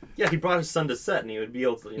 Yeah. Yeah, he brought his son to set, and he would be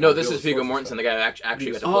able to. No, this is Viggo Mortensen, the guy who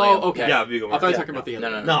actually got to play Oh, him. okay. Yeah, Viggo Mortensen. I thought you were Yeah, talking about the no,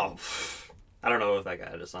 other. no. No, I don't know if that guy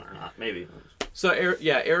had a son or not. Maybe. So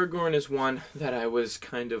Aragorn is one that I was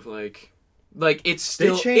kind of like it's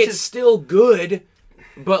still changed it's still good,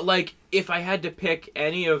 but like if I had to pick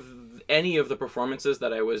any of the performances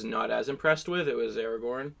that I was not as impressed with, it was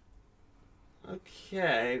Aragorn.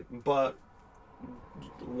 Okay, but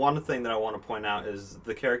one thing that I want to point out is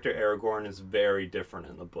the character Aragorn is very different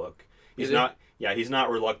in the book. He's Is he? not. Yeah, he's not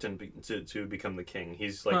reluctant to become the king.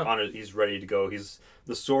 He's like Huh. he's ready to go. He's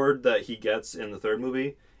the sword that he gets in the third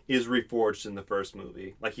movie is reforged in the first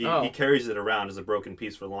movie. Like he carries it around as a broken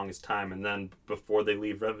piece for the longest time, and then before they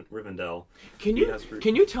leave Rivendell, Can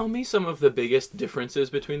you tell me some of the biggest differences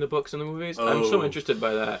between the books and the movies? I'm so Oh. interested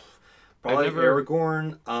by that. probably I've never-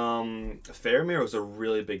 Aragorn. Faramir was a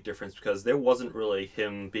really big difference because there wasn't really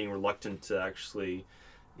him being reluctant to actually.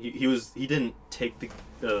 He didn't take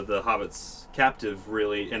the hobbits captive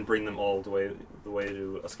really and bring them all the way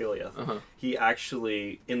to Osgiliath. Uh-huh. He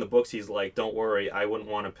actually in the books he's like, don't worry, I wouldn't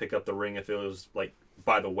want to pick up the ring if it was like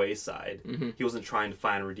by the wayside. Mm-hmm. He wasn't trying to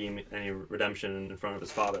find any redemption in front of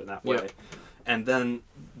his father in that way. Yep. And then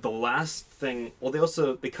the last thing, well,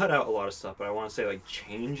 they cut out a lot of stuff, but I want to say like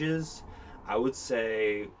changes. I would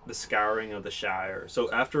say the scouring of the Shire.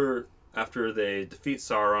 So after they defeat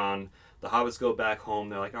Sauron, the hobbits go back home.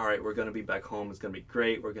 They're like, all right, we're going to be back home. It's going to be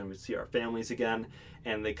great. We're going to see our families again.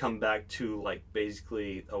 And they come back to like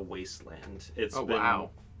basically a wasteland. It's been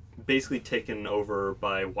basically taken over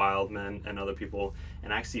by wild men and other people.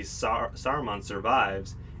 And actually Saruman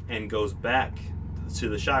survives and goes back to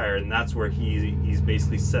the Shire. And that's where he's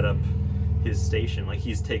basically set up his station. Like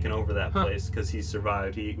he's taken over that place because he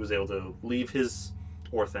survived. He was able to leave his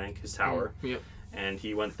Orthanc, his tower. Yep. And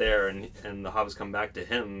he went there, and the hobbits come back to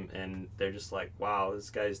him, and they're just like, wow, this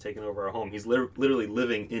guy's taken over our home. He's literally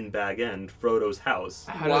living in Bag End, Frodo's house.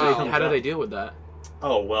 How do they deal with that?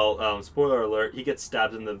 Oh, well, spoiler alert, he gets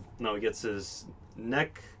stabbed he gets his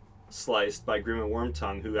neck sliced by Grima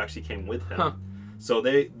Wormtongue, who actually came with him. Huh. So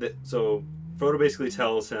so Frodo basically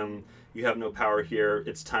tells him, you have no power here,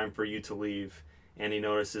 it's time for you to leave. And he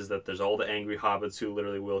notices that there's all the angry hobbits who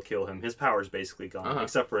literally will kill him. His power's basically gone,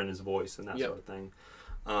 except for in his voice and that sort of thing.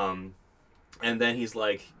 And then he's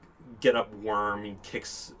like, get up, worm. He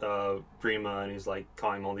kicks Grima, and he's like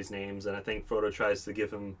calling him all these names. And I think Frodo tries to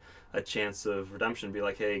give him a chance of redemption, be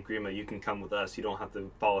like, hey, Grima, you can come with us. You don't have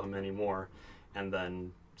to follow him anymore. And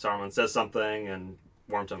then Saruman says something, and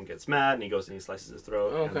Wormtongue gets mad, and he goes and he slices his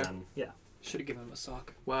throat. Oh, okay. And then, yeah. Should have given him a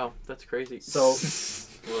sock. Wow, that's crazy. So...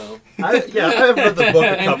 well, I've read the book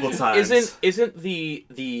a couple times. Isn't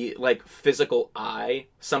the like physical eye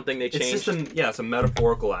something they changed? It's just it's a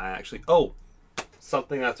metaphorical eye actually. Oh,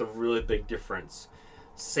 something that's a really big difference.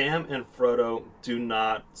 Sam and Frodo do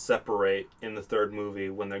not separate in the third movie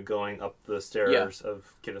when they're going up the stairs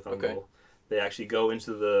of Cirith Ungol. Okay. They actually go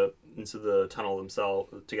into the tunnel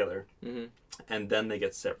themselves together, and then they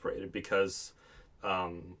get separated because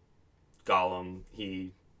Gollum,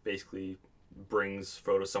 he basically brings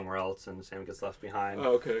Frodo somewhere else and Sam gets left behind.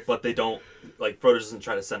 Oh, okay. But they don't, like, Frodo doesn't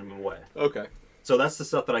try to send him away. Okay. So that's the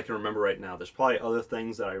stuff that I can remember right now. There's probably other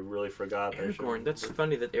things that I really forgot. Aragorn. That's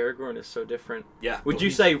funny that Aragorn is so different. Yeah. Would you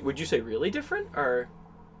say really different or?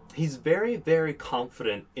 He's very, very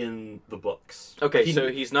confident in the books. Okay,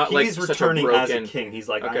 so he's not like he's such returning a broken... as a king. He's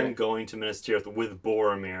like, Okay. I am going to Minas Tirith with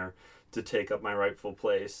Boromir to take up my rightful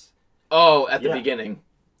place. Oh, at the Yeah. beginning.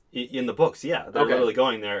 In the books, yeah. They're Okay. literally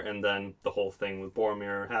going there, and then the whole thing with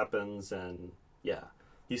Boromir happens, and yeah.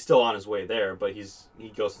 He's still on his way there, but he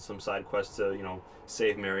goes on some side quest to,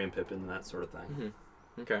 save Merry and Pippin and that sort of thing.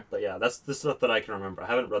 Mm-hmm. Okay. But yeah, that's the stuff that I can remember. I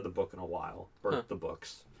haven't read the book in a while, or the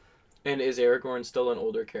books. And is Aragorn still an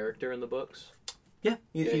older character in the books? Yeah,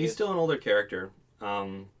 he he's is. still an older character.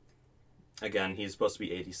 Again, he's supposed to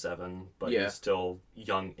be 87, but Yeah. he's still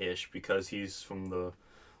young-ish because he's from the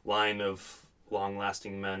line of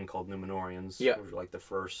long-lasting men called Númenóreans. Yeah. Which were like the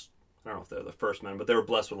first, I don't know if they're the first men, but they were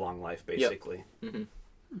blessed with long life, basically. Mhm.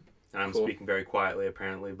 And I'm Cool. speaking very quietly,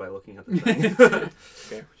 apparently, by looking at the thing. Okay,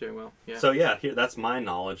 we're doing well. Yeah. So yeah, that's my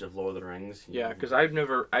knowledge of Lord of the Rings. Yeah, because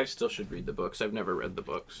I still should read the books. I've never read the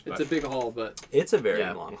books. It's but- a big haul, but It's a very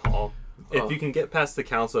Yeah. long haul. Oh. If you can get past the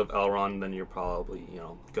Council of Elrond, then you're probably,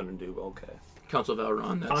 gonna do okay. Council of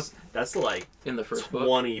Elrond. That's like in the first book.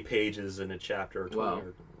 20 pages in a chapter. 20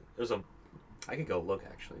 Wow. I could go look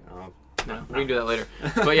actually. No, we can do that later.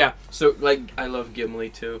 But yeah, so like I love Gimli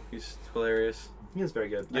too. He's hilarious. He was very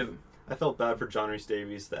good. Yeah. I felt bad for John Rhys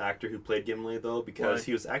Davies, the actor who played Gimli, though, because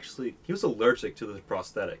Why? he was allergic to the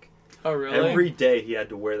prosthetic. Oh, really? Every day he had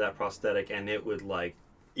to wear that prosthetic, and it would like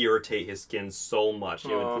irritate his skin so much.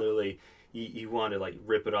 It would literally, he wanted to like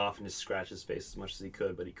rip it off and just scratch his face as much as he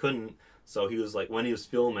could, but he couldn't. So he was like, when he was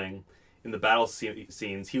filming in the battle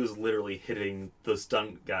scenes, he was literally hitting the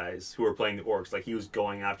stunt guys who were playing the orcs. Like, he was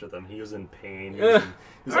going after them. He was in pain.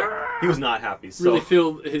 He was not happy. So, really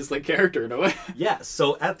feel his like character in a way. yeah,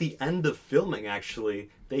 so at the end of filming, actually,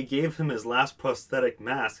 they gave him his last prosthetic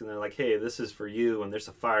mask, and they're like, hey, this is for you, and there's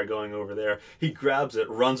a fire going over there. He grabs it,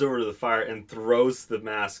 runs over to the fire, and throws the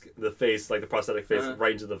mask, the face, like the prosthetic face,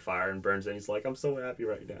 right into the fire and burns it. And he's like, I'm so happy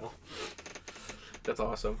right now. That's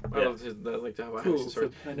awesome. Yeah. I like to have a Cool. action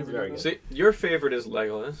sword. I never Very knew good. that. See, your favorite is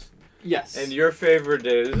Legolas, Yes. and your favorite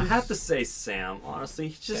is. I have to say Sam, honestly.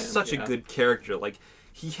 He's just Sam, such yeah. a good character. Like,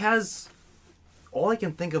 he has... All I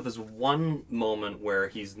can think of is one moment where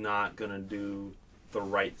he's not going to do the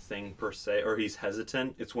right thing, per se, or he's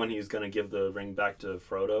hesitant. It's when he's going to give the ring back to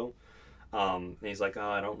Frodo. And he's like, oh,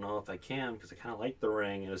 I don't know if I can, because I kind of like the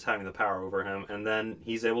ring, and is having the power over him. And then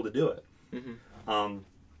he's able to do it. Mm-hmm.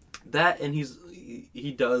 That, and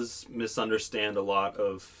he does misunderstand a lot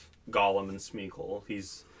of Gollum and Smeagol.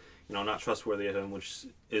 He's, not trustworthy of him, which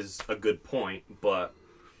is a good point, but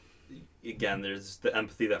again, there's the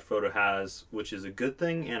empathy that Frodo has, which is a good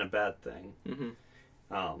thing and a bad thing.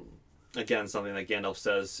 Mm-hmm. Again, something that Gandalf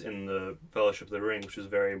says in the Fellowship of the Ring, which is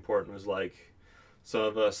very important, was like, some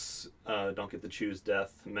of us don't get to choose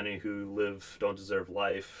death. Many who live don't deserve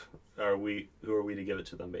life. Who are we to give it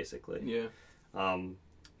to them, basically? Yeah.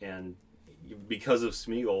 And because of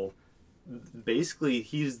Smeagol, basically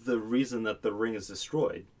he's the reason that the ring is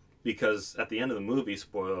destroyed. Because at the end of the movie,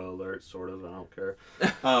 spoiler alert, sort of, I don't care,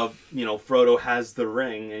 Frodo has the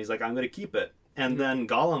ring, and he's like, I'm going to keep it. And then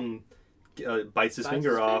Gollum bites his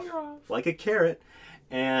finger off like a carrot,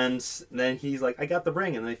 and then he's like, I got the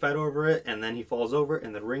ring, and they fight over it, and then he falls over,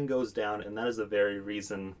 and the ring goes down, and that is the very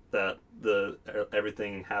reason that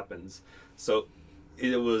everything happens. So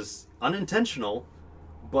it was unintentional,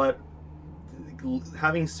 but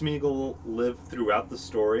having Smeagol live throughout the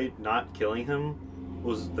story, not killing him,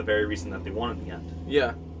 was the very reason that they won in the end.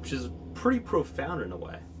 Yeah. Which is pretty profound in a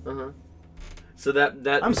way. Uh-huh. So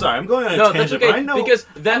that I'm sorry, I'm going on a no, tangent, that's okay, but because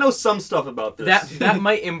I know some stuff about this. That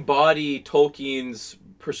might embody Tolkien's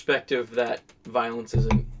perspective that violence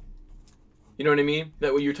isn't. You know what I mean?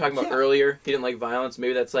 That what you were talking about earlier. He didn't like violence.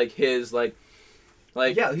 Maybe that's like his like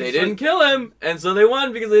yeah, they didn't kill him, and so they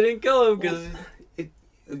won because they didn't kill him because.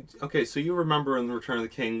 Okay, so you remember in Return of the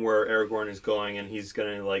King where Aragorn is going and he's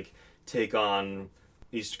gonna like take on.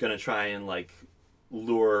 He's gonna try and like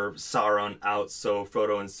lure Sauron out so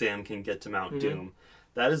Frodo and Sam can get to Mount Doom.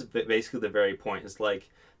 That is basically the very point. It's like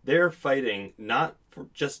they're fighting not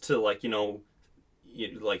just to like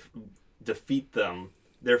defeat them.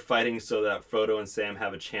 They're fighting so that Frodo and Sam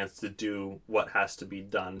have a chance to do what has to be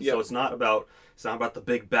done. Yep. So it's not about the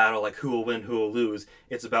big battle, like who will win, who will lose.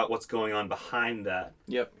 It's about what's going on behind that.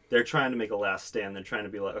 Yep. They're trying to make a last stand. They're trying to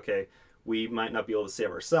be like, okay, we might not be able to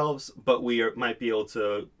save ourselves, but we might be able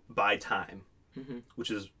to buy time,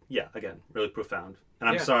 which is, again, really profound. And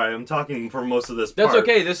I'm sorry, I'm talking for most of this part. That's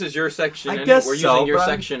okay. This is your section. I guess we're so, using your but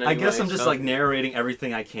section. I guess anyway, I'm just so. like narrating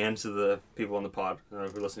everything I can to the people on the pod who are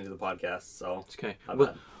listening to the podcast. So It's okay.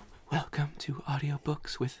 Welcome to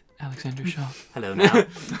Audiobooks with Alexander Shaw. Hello now.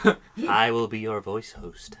 I will be your voice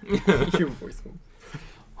host. Your voice.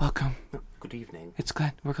 Welcome. Good evening.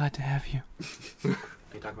 We're glad to have you. We're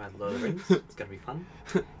talking about Lord of the Rings. It's gonna be fun.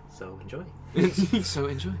 So enjoy. So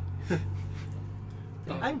enjoy.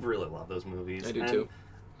 I really love those movies. I do and too.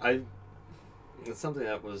 It's something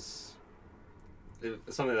that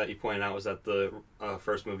you pointed out was that the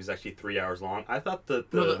first movie is actually 3 hours long. I thought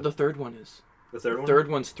that The third one is. the third The one. third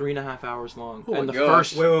one's 3.5 hours long, Oh and my the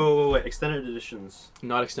gosh. first Wait! Extended editions.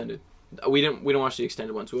 not extended. We don't watch the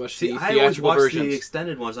extended ones. We watch See, the I always theatrical watched versions. the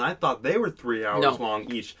extended ones, and I thought they were 3 hours No.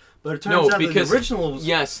 long each. But it No, turns out because that the original was...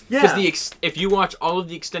 yes, Yeah. because if you watch all of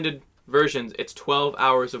the extended versions, it's 12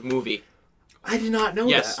 hours of movie. I did not know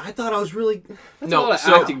Yes. that. I thought I was really... That's No, a lot of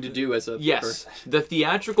so- acting to do as a Yes, person. the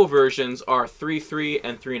theatrical versions are 3,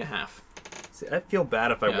 and 3.5. See, I feel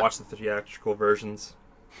bad if I Yeah. watch the theatrical versions.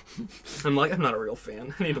 I'm not a real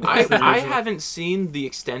fan. I need to watch the I original. haven't seen the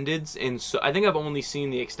extendeds I think I've only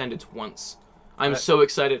seen the extendeds once. I'm so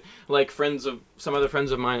excited. Like some other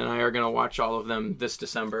friends of mine and I are gonna watch all of them this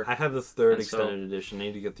December. I have the third And so- extended edition. I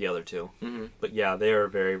need to get the other two. Mhm. But yeah, they are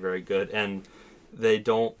very, very good. And they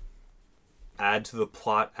don't add to the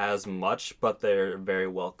plot as much, but they're very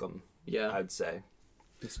welcome, Yeah. I'd say.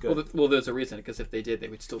 It's good. Well, there's a reason, because if they did, they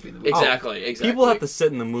would still be in the movie. Exactly. People have to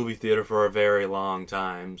sit in the movie theater for a very long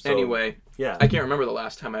time. So, Anyway, yeah. I can't remember the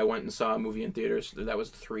last time I went and saw a movie in theaters that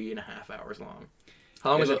was 3.5 hours long.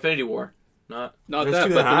 How long was Infinity War? Not Not It's that,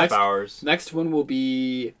 2.5 but the next hours. next one will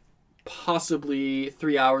be possibly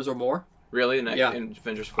 3 hours or more. really in Yeah.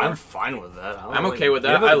 Avengers 4. I'm fine with that. I'm okay with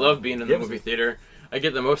that. I love being in the movie theater. I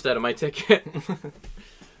get the most out of my ticket.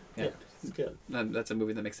 Yeah, It's good. that's a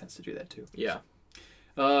movie that makes sense to do that too. Yeah.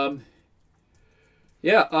 Yeah.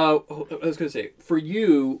 I was gonna say, for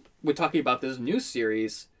you, we're talking about this new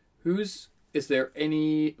series. Is there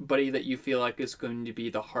anybody that you feel like is going to be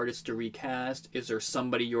the hardest to recast? Is there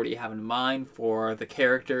somebody you already have in mind for the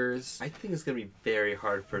characters? I think it's gonna be very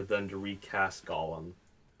hard for them to recast Gollum.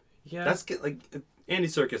 Yeah. That's like Andy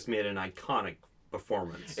Serkis made an iconic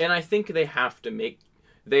performance. And I think they have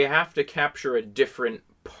to capture a different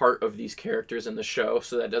part of these characters in the show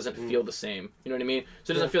so that it doesn't feel the same. You know what I mean?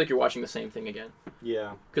 So it doesn't feel like you're watching the same thing again.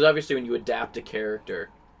 Yeah. Because obviously when you adapt a character,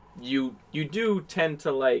 you do tend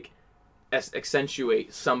to like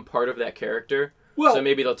accentuate some part of that character. Well, so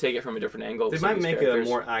maybe they'll take it from a different angle. They some of might these make characters. a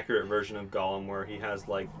more accurate version of Gollum where he has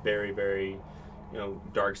like very, very,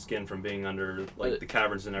 dark skin from being under like the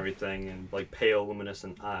caverns and everything, and like pale,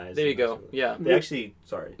 luminescent eyes. There you go. Yeah. They actually,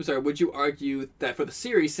 sorry. would you argue that for the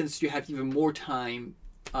series, since you have even more time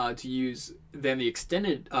to use than the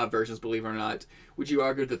extended versions, believe it or not, would you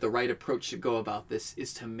argue that the right approach to go about this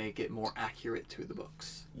is to make it more accurate to the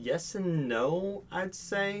books? Yes and no, I'd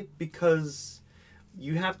say, because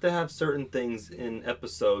you have to have certain things in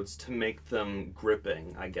episodes to make them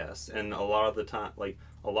gripping, I guess. And a lot of the time, like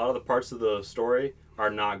a lot of the parts of the story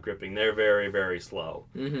are not gripping. They're very, very slow.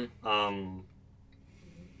 Mm-hmm.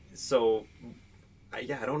 So, I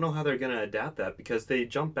don't know how they're going to adapt that, because they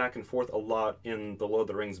jump back and forth a lot in the Lord of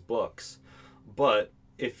the Rings books. But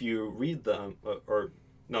if you read them,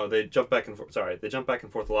 they jump back and forth. Sorry, they jump back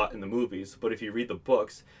and forth a lot in the movies. But if you read the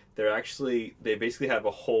books, they basically have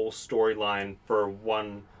a whole storyline for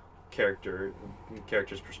one character's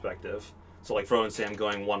perspective. So like Frodo and Sam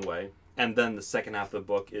going one way, and then the second half of the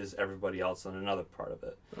book is everybody else on another part of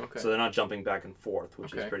it. Okay. So they're not jumping back and forth,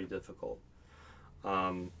 which is pretty difficult.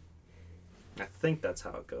 I think that's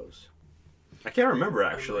how it goes. I can't remember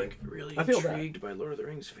actually. I'm really I feel intrigued by Lord of the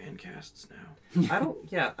Rings fan casts now.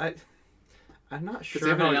 I'm not sure. Because they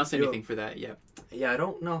haven't how I announced feel. anything for that yet. Yeah, I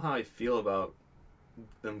don't know how I feel about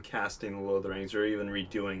them casting the Lord of the Rings or even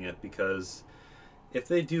redoing it, because if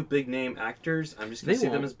they do big name actors, I'm just gonna see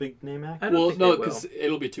them as big name actors. I don't think they will. because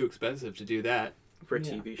it'll be too expensive to do that. For a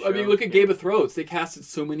TV show. I mean, look at Game of Thrones. They casted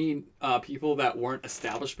so many people that weren't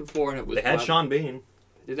established before, and it was. They had Sean Bean.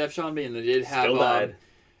 They did have Sean Bean. They did have. Still died.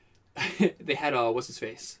 They had what's his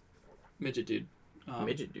face, midget dude.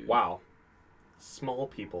 Midget dude. Wow. Small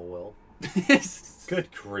people will. Yes. Good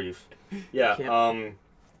grief. Yeah.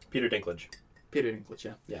 Peter Dinklage. Peter Dinklage.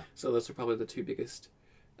 Yeah. Yeah. So those are probably the two biggest.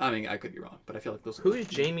 I mean, I could be wrong, but I feel like those. Who is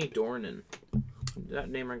Jamie Dornan? Did that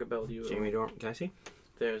name ring a bell to you? Jamie Dornan. Can I see?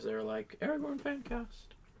 There's their like Aragorn fan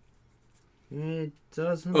cast. It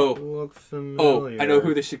doesn't Oh. look familiar. Oh, I know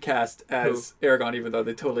who they should cast as Aragorn, even though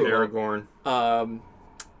they totally won't. Aragorn.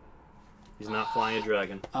 He's not flying a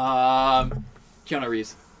dragon. Keanu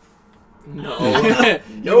Reeves. No.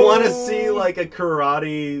 You want to see like a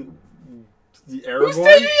karate Aragorn? Who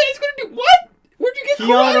said he's gonna do what? Where'd you get Keanu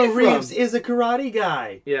karate Reeves from? is a karate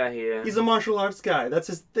guy. Yeah, he is. He's a martial arts guy. That's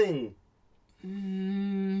his thing.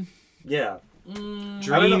 Yeah. I don't know.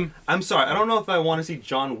 Dream. I'm sorry. I don't know if I want to see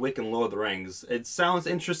John Wick in Lord of the Rings. It sounds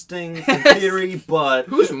interesting in theory, but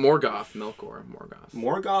Who's Morgoth? Melkor Morgoth.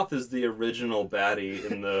 Morgoth is the original baddie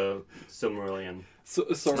in the Silmarillion. So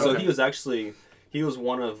He was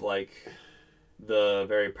one of like the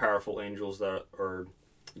very powerful angels that or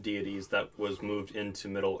deities that was moved into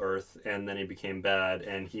Middle Earth, and then he became bad,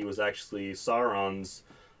 and he was actually Sauron's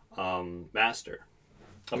master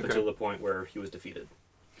up until the point where he was defeated.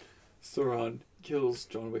 Sauron kills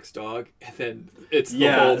John Wick's dog, and then it's the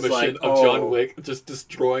Yeah, whole it's mission like, of John Wick just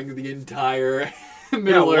destroying the entire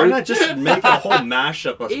Middle Why Earth. not just make a whole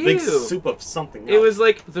mashup, a big Ew. soup of something else? It was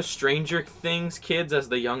like the Stranger Things kids as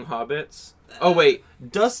the young hobbits. Oh wait,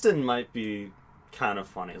 Dustin might be kind of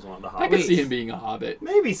funny as one of the I could hobbits. see him being a hobbit.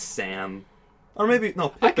 Maybe Sam. Or maybe, no,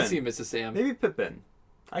 Pippin. I could see him as a Sam. Maybe Pippin.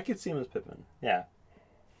 I could see him as Pippin. Yeah.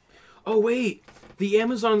 oh wait, the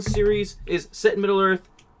Amazon series is set in Middle Earth,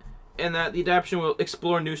 and that the adaptation will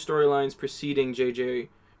explore new storylines preceding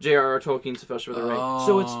J.R.R. Tolkien's Fellowship of the Ring.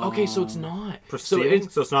 So it's okay. So it's not. Proceeding?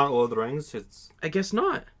 So it's not Lord of the Rings? It's... I guess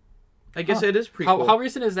not. I guess it is prequel. How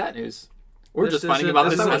recent is that news? We're This just finding isn't- about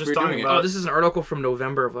this this is- as we're doing it. This is an article from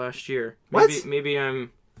November of last year. What? Maybe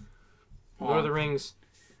I'm. Lord of the Rings.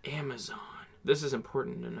 Amazon. This is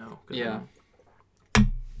important to know. Yeah.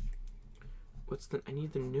 I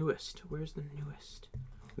need the newest. Where's the newest?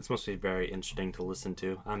 This must be very interesting to listen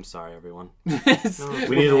to. I'm sorry, everyone. It's- No,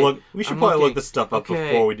 We need to look. We should probably look looking. this stuff up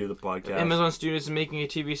Okay. before we do the podcast. Amazon Studios is making a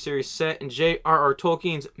TV series set in J.R.R.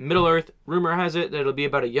 Tolkien's Middle-earth. Rumor has it that it'll be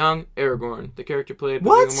about a young Aragorn, the character played by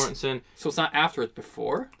What? Viggo Mortensen. so it's not after, it's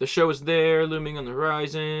before? The show is there, looming on the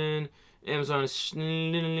horizon. Amazon is...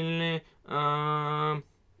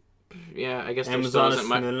 Yeah, I guess there still Amazon isn't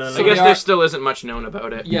much... is- I guess they there are- still isn't much known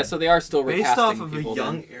about it. Yeah, so they are still Based recasting off of a people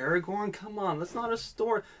young then. Aragorn? Come on, that's not a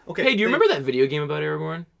story. Okay. Hey, do you remember that video game about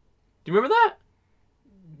Aragorn? Do you remember that?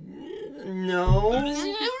 No.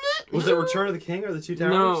 Was it Return of the King or the Two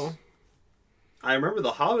Towers? No. I remember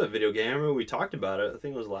the Hobbit video game. I remember we talked about it. I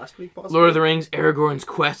think it was last week, possibly. Lord of the Rings, Aragorn's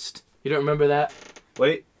Quest. You don't remember that?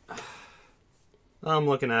 Wait. I'm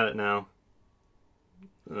looking at it now.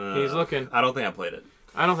 He's looking. I don't think I played it.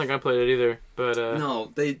 I don't think I played it either, but...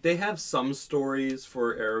 No, they have some stories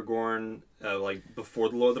for Aragorn, like before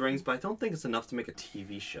the Lord of the Rings, but I don't think it's enough to make a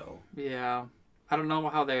TV show. Yeah. I don't know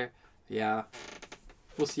how they're... Yeah.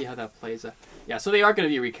 We'll see how that plays out. Yeah, so they are going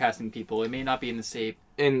to be recasting people. It may not be in the same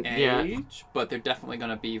and yeah. age, but they're definitely going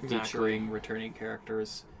to be Exactly. featuring returning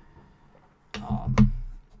characters.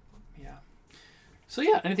 Yeah. So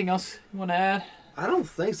yeah, anything else you want to add? I don't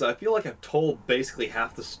think so. I feel like I've told basically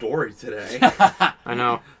half the story today. I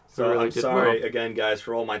know. So We really I'm did sorry well. again, guys,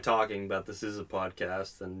 for all my talking, but this is a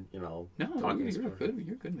podcast, and No, talking is you're perfect. good.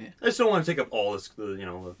 You're good, man. I just don't want to take up all this,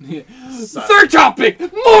 the Third topic: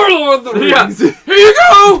 more Lord of the Yeah. Rings. Here you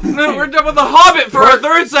go! We're done with The Hobbit for our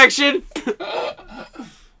third section.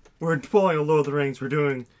 We're pulling a Lord of the Rings. We're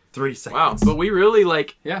doing 3 Wow, seconds. but we really,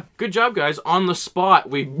 like... Yeah. Good job, guys. On the spot,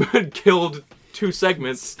 we killed 2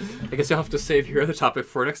 segments. I guess you'll have to save your other topic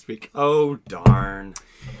for next week. Oh darn!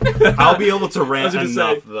 I'll be able to rant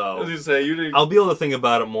enough though. to say, you didn't... I'll be able to think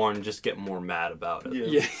about it more and just get more mad about it.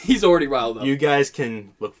 Yeah, he's already riled up. You guys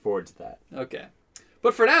can look forward to that. Okay.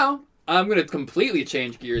 But for now, I'm going to completely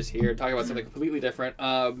change gears here and talk about something completely different.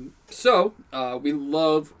 We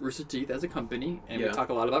love Rooster Teeth as a company, and we Yeah. talk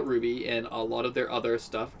a lot about Ruby and a lot of their other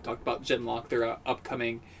stuff. We talked about Genlock, their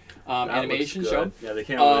upcoming That animation looks show. good. Yeah, they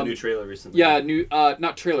came out with a new trailer recently. Yeah, new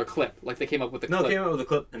not trailer, clip. Like they came up with the No, clip. it came out with a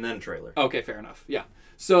clip and then a trailer. Okay, fair enough. Yeah.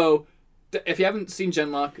 So, if you haven't seen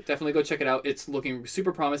Genlock, definitely go check it out. It's looking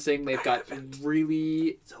super promising. They've got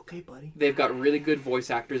really It's okay, buddy. They've got really good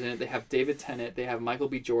voice actors in it. They have David Tennant. They have Michael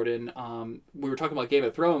B. Jordan. We were talking about Game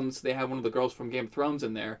of Thrones. They have one of the girls from Game of Thrones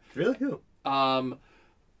in there. Really? Who?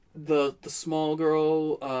 The small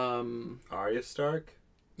girl. Arya Stark?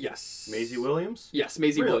 Yes. Maisie Williams? Yes,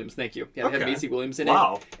 Maisie Really? Williams. Thank you. Yeah, they have Okay. Maisie Williams in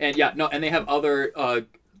Wow. it. And yeah, no, and they have other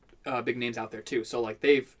big names out there too. So like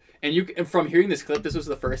they've. And from hearing this clip, this was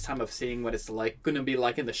the first time of seeing what it's like going to be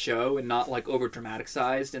like in the show, and not like over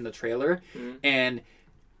dramatized in the trailer. And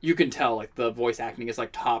you can tell like the voice acting is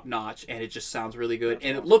like top notch, and it just sounds really good.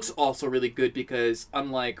 And it looks also really good because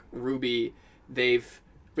unlike Ruby, they've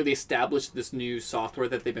really established this new software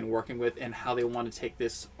that they've been working with and how they want to take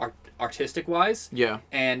this artistic wise. Yeah.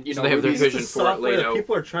 And you So know, they have their Ruby's- vision It's for it software laid that out.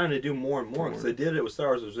 people are trying to do more and more because they did it with Star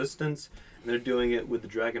Wars Resistance, and they're doing it with the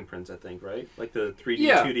Dragon Prince, I think, right? Like the 3D,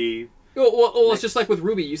 Yeah. 2D. Well, it's just like with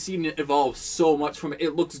Ruby, you've seen it evolve so much from it.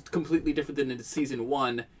 It looks completely different than in season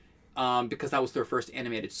 1, because that was their first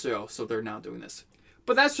animated show, so they're now doing this.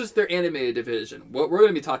 But that's just their animated division. What we're going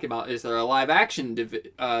to be talking about is their live action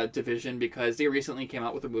division, because they recently came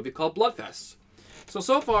out with a movie called Bloodfest.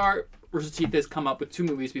 So far, Rooster Teeth has come up with 2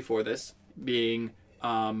 movies before this, being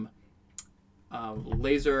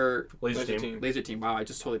Laser Team. Wow, I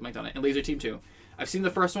just totally blanked on it. And Laser Team 2. I've seen the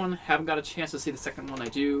first one, haven't got a chance to see the second one. I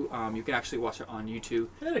do. You can actually watch it on YouTube.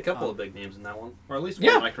 They had a couple of big names in that one, or at least one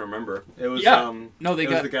Yeah. I can remember. It was Yeah. No, they it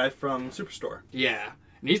got- was the guy from Superstore. Yeah,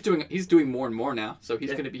 and he's doing more and more now. So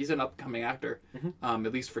he's Yeah. he's an upcoming actor, at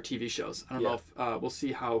least for TV shows. I don't know if we'll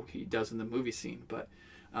see how he does in the movie scene, but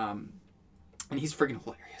and he's freaking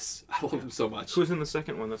hilarious. I love him so much. Who's in the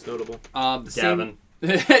second one that's notable? The Gavin.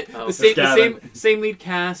 the same lead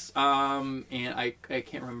cast. And I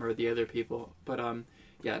can't remember the other people, but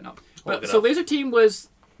yeah, no. But look it so up. Laser Team was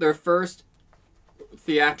their first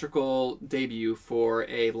theatrical debut for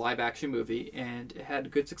a live action movie, and it had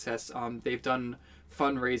good success. They've done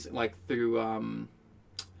fundraising like through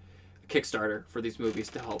Kickstarter for these movies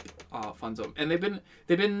to help fund them, and they've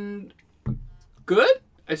been good.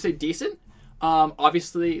 I'd say decent.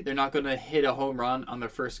 Obviously, they're not going to hit a home run on their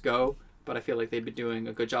first go, but I feel like they've been doing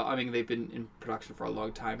a good job. I mean, they've been in production for a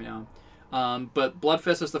long time now. But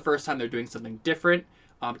Bloodfest is the first time they're doing something different,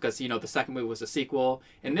 because the second movie was a sequel,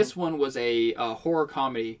 and this one was a horror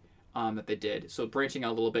comedy that they did. So branching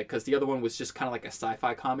out a little bit, because the other one was just kind of like a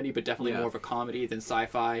sci-fi comedy, but definitely more of a comedy than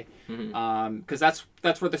sci-fi. Because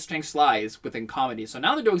that's where the strength lies within comedy. So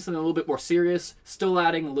now they're doing something a little bit more serious, still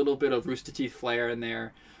adding a little bit of Rooster Teeth flair in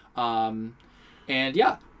there. And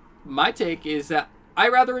yeah, my take is that I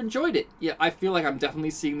rather enjoyed it. Yeah, I feel like I'm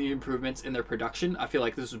definitely seeing the improvements in their production. I feel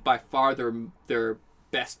like this was by far their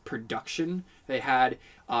best production. They had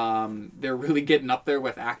they're really getting up there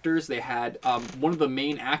with actors. They had one of the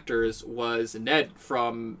main actors was Ned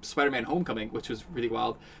from Spider-Man Homecoming, which was really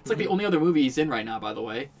wild. It's like the only other movie he's in right now, by the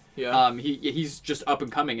way. Yeah. He's just up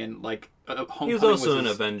and coming, and like Homecoming. He was also in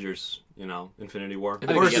Avengers, Infinity War. the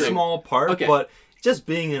For a beginning. small part, Okay. but just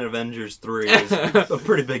being in Avengers 3 is a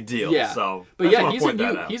pretty big deal. Yeah. So, But I just yeah,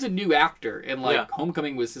 wanna he's a new actor, and like Yeah.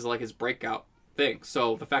 Homecoming was his breakout thing.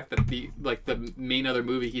 So the fact that the main other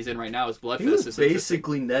movie he's in right now is He Bloodfest was is interesting.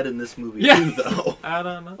 basically Ned in this movie Yeah. too, though. I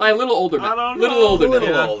don't know. Like a little older, I don't little know. older, A little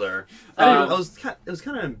yeah. older. It was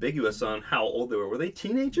kind of ambiguous on how old they were. Were they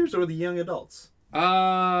teenagers or were they young adults?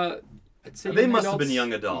 I'd say They young must have adults. been young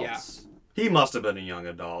Yeah. adults. He must have been a young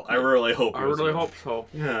adult. I really hope. I really hope so.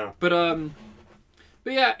 Yeah.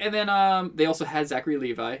 But yeah, and then they also had Zachary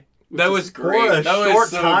Levi. That was great. For a That was short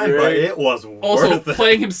so time, great. but it was Also worth it.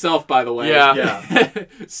 playing himself, by the way. Yeah. Yeah.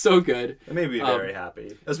 So good. It made me very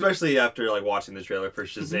happy, especially after watching the trailer for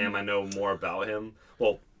Shazam. I know more about him.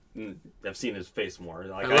 Well, I've seen his face more.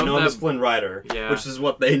 I I love know him that- as Flynn Rider, Yeah. which is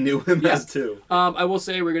what they knew him Yeah. as too. I will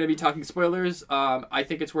say we're going to be talking spoilers. I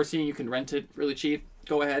think it's worth seeing. You can rent it really cheap.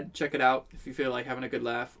 Go ahead, check it out if you feel like having a good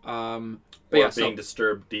laugh. But Or yeah, being so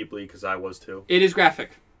disturbed deeply because I was too. it is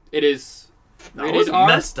graphic. It is That rated was R.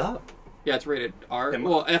 messed up. Yeah, it's rated R. It-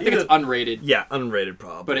 Well, I think it's either- unrated. Yeah, unrated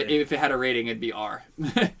probably. But if it had a rating, it'd be R.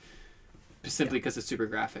 Simply because it's super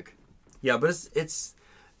graphic. yeah, but it's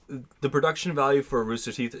the production value for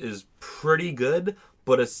Rooster Teeth is pretty good,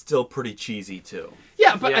 but it's still pretty cheesy too.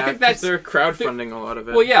 Yeah, but I Yeah, think 'cause that's they're crowdfunding a lot of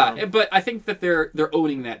it. well, yeah, so. but I think that they're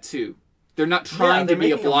owning that too. They're not trying to they're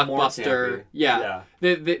be a making it more blockbuster. campy. Yeah,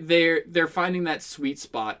 they're finding that sweet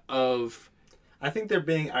spot of I think they're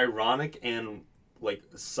being ironic and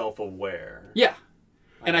self-aware. yeah,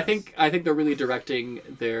 and I guess. think they're really directing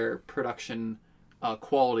their production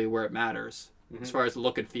quality where it matters as far as the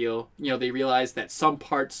look and feel. They realize that some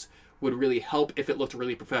parts would really help if it looked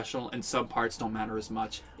really professional, and some parts don't matter as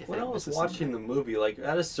much. If When it I was misses watching the movie,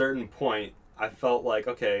 at a certain point, I felt like,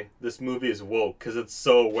 okay, this movie is woke because it's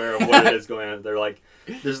so aware of what it is going on. They're like,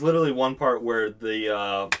 there's literally one part where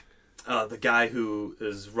the guy who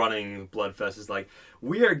is running Bloodfest is like,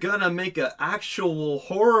 we are gonna make an actual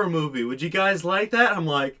horror movie. Would you guys like that? I'm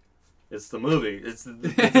like, it's the movie.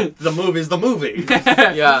 The movie's the movie.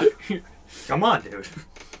 yeah. Come on, dude.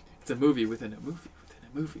 It's a movie within a movie within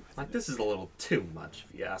a movie. Like, this is a little too much,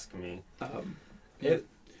 if you ask me. Yeah.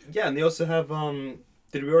 Yeah, and they also have,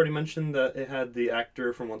 did we already mention that it had the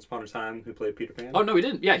actor from Once Upon a Time who played Peter Pan? Oh no, we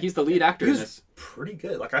didn't. Yeah, he's the lead actor He in was this. pretty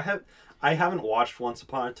good. I haven't watched Once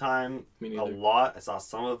Upon a Time Me a neither. lot. I saw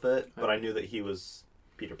some of it, but I knew that he was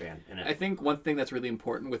Peter Pan in it. I think one thing that's really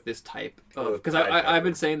important with this type of Oh, because Pied I've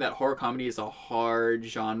been Piper. saying that horror comedy is a hard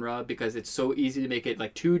genre because it's so easy to make it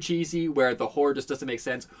too cheesy where the horror just doesn't make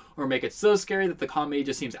sense, or make it so scary that the comedy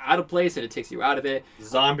just seems out of place and it takes you out of it.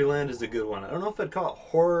 Zombieland is a good one. I don't know if I'd call it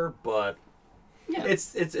horror, but Yeah,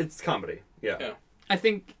 it's comedy. Yeah. Yeah. I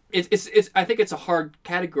think it's a hard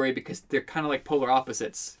category because they're kind of like polar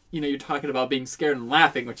opposites. You're talking about being scared and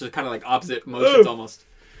laughing, which is kind of like opposite emotions almost.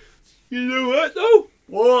 You know what though?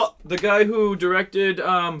 What? The guy who directed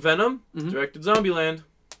Venom directed Zombieland.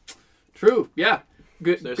 True. Yeah.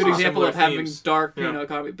 Good There's good some example similar of having themes. dark, Yeah.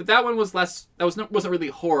 comedy. But that one was less. Wasn't really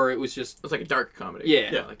horror. It was just It was like a dark comedy.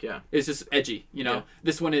 Yeah. Yeah. it's just edgy. Yeah.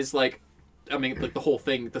 This one is like, the whole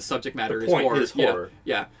thing. The subject matter The is point horror. is horror.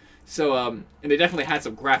 Yeah. So and they definitely had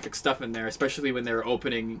some graphic stuff in there, especially when they were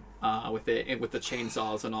opening with the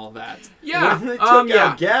chainsaws and all that. Yeah. When they took Yeah.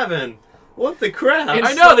 out Gavin. What the crap?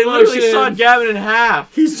 I know, they literally motion. sawed Gavin in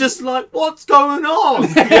half. He's just like, what's going on?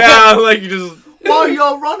 Yeah, like you just. Why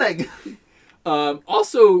you're running?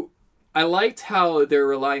 Also, I liked how they're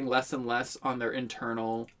relying less and less on their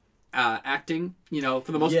internal acting.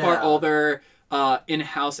 For the most part, Yeah. all their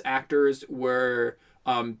in-house actors were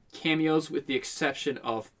cameos, with the exception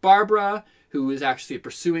of Barbara, who is actually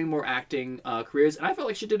pursuing more acting careers, and I felt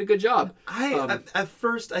like she did a good job. At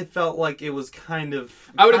first, I felt like it was kind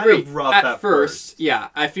of. I would kind agree. of rough At first, yeah,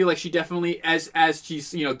 I feel like she definitely, as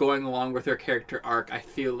she's going along with her character arc, I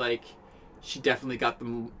feel like she definitely got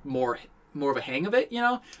the more of a hang of it,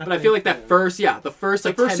 But I feel like that first, the first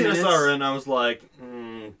The first 10 scene minutes. I saw her in, I was like,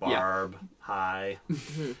 Barb, hi.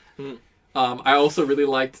 I also really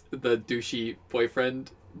liked the douchey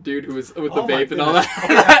boyfriend dude who was with the Oh my vape and all goodness. that.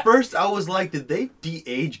 Okay, at first, I was like, did they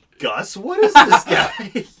de-age Gus? What is this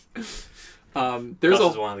guy? There's Gus a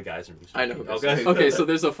is one of the guys in Rooster I know Teeth. who Gus Okay. is. okay, so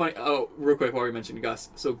there's a funny. Oh, real quick while we mentioned Gus.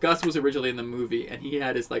 So Gus was originally in the movie, and he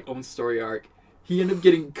had his like own story arc. He ended up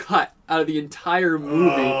getting cut out of the entire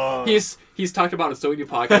movie. Oh. He's talked about it on so many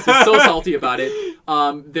podcasts. He's so salty about it.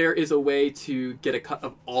 There is a way to get a cut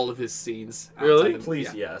of all of his scenes. outside Really? the- Please,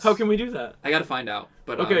 yeah. yes. How can we do that? I gotta find out.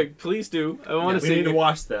 But Okay, please do. I want to We see. need to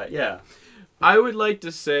watch that. Yeah. I would like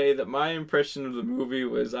to say that my impression of the movie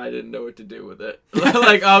was I didn't know what to do with it.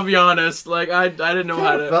 Like, I'll be honest. Like, I didn't know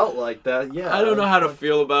how to. felt like that. Yeah. I don't know how to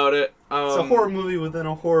feel about it. It's a horror movie within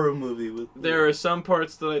a horror movie. There are some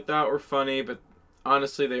parts that I thought were funny, but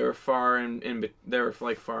honestly, they were far in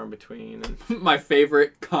between. And my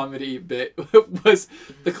favorite comedy bit was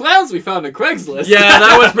the clowns we found on Craigslist. yeah,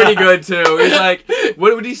 that was pretty good too. He's like,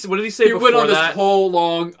 what did he say He before went on this that? whole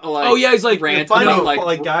long like. Oh, yeah, he's like, rant Finding about like,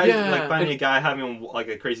 like guy, yeah. like finding a guy having like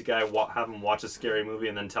a crazy guy have him watch a scary movie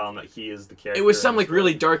and then tell him that he is the character. It was some and like stuff.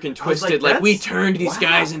 really dark and I was like, twisted. Like, we that's- turned these wow.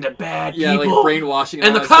 guys into bad yeah, like people. brainwashing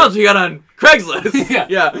and the all that clowns stuff. we got on Craigslist. yeah,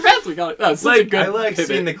 yeah. That's we got. That was such a Like, good. I like pivot.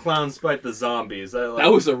 seeing the clowns fight the zombies.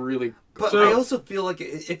 That was a really. But So- I also feel like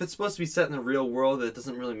if it's supposed to be set in the real world, it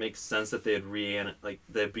doesn't really make sense that they'd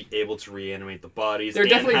they'd be able to reanimate the bodies. They're and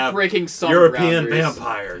definitely have breaking some European boundaries.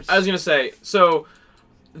 vampires. I was gonna say, so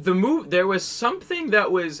there was something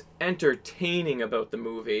that was entertaining about the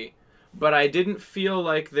movie, but I didn't feel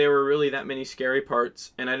like there were really that many scary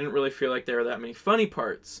parts, and I didn't really feel like there were that many funny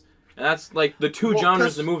parts. And that's like the two Well, genres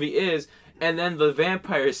 'cause- the movie is, and then the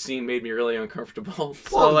vampire scene made me really uncomfortable.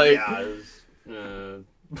 So Well, like, yeah, it was,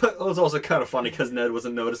 but it was also kind of funny because Ned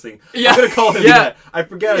wasn't noticing. Yeah. I'm gonna call him Yeah. Ned. I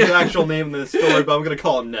forget his actual name in the story, but I'm gonna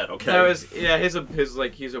call him Ned. Okay. that was his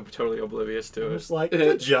like he's totally oblivious to I'm it. just like,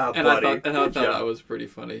 good job, and buddy. I thought Good job. that was pretty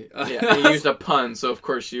funny. Yeah, he used a pun, so of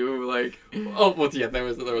course you like. Oh well, yeah, there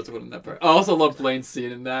was one in that part. I also love Blaine's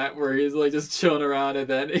scene in that where he's like just chilling around, and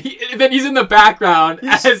then he's in the background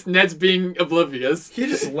as Ned's being oblivious. He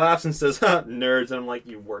just laughs and says, "Huh, nerds," and I'm like,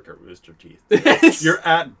 "You work at Rooster Teeth. You're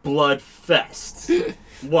at Blood Fest.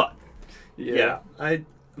 What?" Yeah.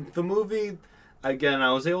 The movie, again,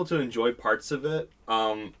 I was able to enjoy parts of it,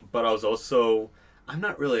 but I was also, I'm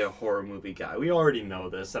not really a horror movie guy. We already know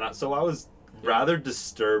this, and so I was rather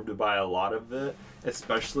disturbed by a lot of it,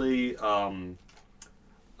 especially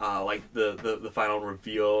like the final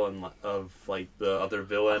reveal and of like the other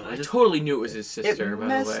villain. I totally knew it was his sister,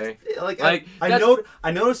 by the way. Like Like, I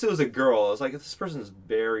that's- noticed it was a girl. I was like, this person's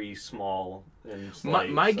very small and slight,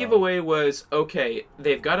 My so. giveaway was, okay,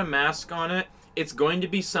 they've got a mask on it. It's going to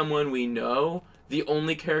be someone we know. The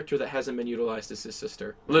only character that hasn't been utilized is his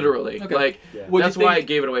sister. Literally. Okay. Like, Yeah. What'd that's you why think- it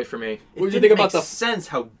gave it away for me. What did you It think didn't about make the? sense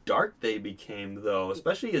how dark they became, though.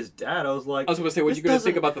 Especially his dad. I was like, I was going to say, what this you going to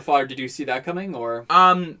think doesn't- about the father? Did you see that coming, or?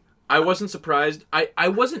 I wasn't surprised. I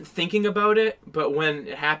wasn't thinking about it, but when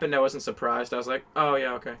it happened, I wasn't surprised. I was like, oh,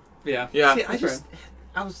 yeah, okay. Yeah. Yeah. See,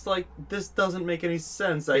 I was like, this doesn't make any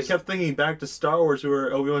sense. I kept thinking back to Star Wars,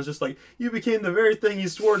 where Obi-Wan's just like, you became the very thing you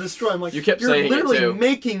swore to destroy. I'm like, You kept you're saying it, literally too.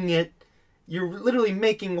 making it. You're literally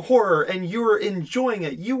making horror, and you're enjoying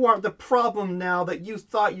it. You are the problem now that you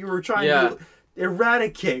thought you were trying Yeah. to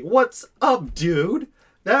eradicate. What's up, dude?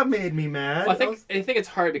 That made me mad. I think it's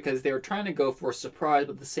hard because they were trying to go for a surprise,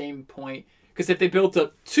 but at the same point, because if they built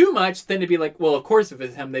up too much, then it'd be like, well, of course, if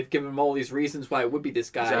it's him, they've given him all these reasons why it would be this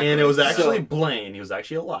guy. Exactly. and it was actually So- Blaine. He was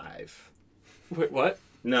actually alive. Wait, what?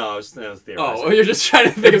 No, it was theorizing. Oh, you're just trying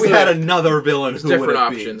to think If of we had something. another villain, There's who would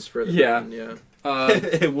different it be? options for the Yeah. villain,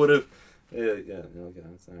 It would have. Yeah, okay,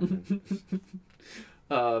 I'm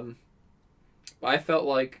sorry. I felt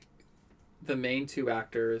like the main two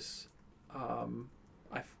actors,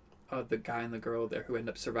 the guy and the girl there who end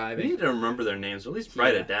up We surviving. need to remember their names, or at least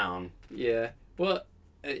write Yeah. it down. Yeah. Well,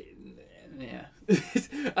 yeah.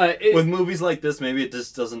 With movies like this, maybe it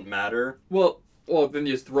just doesn't matter. Well, then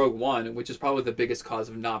there's Rogue One, which is probably the biggest cause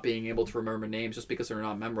of not being able to remember names, just because they're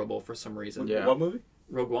not memorable for some reason. Yeah. What movie?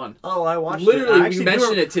 Rogue One. Oh, I watched Literally, it. I we actually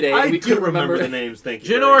mentioned do, it today, I and we do couldn't remember remember the names. Thank you.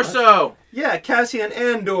 Jyn very much. Orso! Yeah, Cassian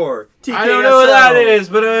Andor. TKSL. I don't know what that is,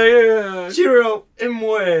 but yeah. Chiro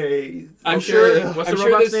Imwe. I'm sure- What's I'm the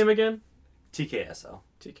sure robot's there's- name again? TKSL.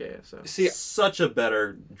 TKSO. See, Such a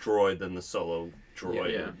better droid than the solo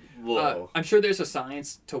droid. Yeah. Whoa. I'm sure there's a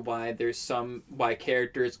science to why why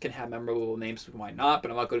characters can have memorable names and why not,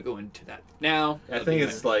 but I'm not going to go into that now. I think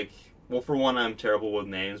it's like, well, for one, I'm terrible with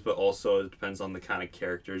names, but also it depends on the kind of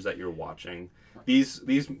characters that you're watching. These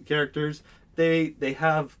characters, they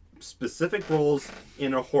have specific roles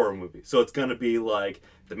in a horror movie. So it's gonna be like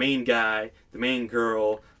the main guy, the main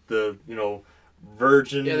girl, the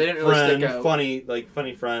virgin Yeah, they didn't really friend, stick out.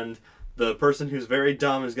 funny friend, the person who's very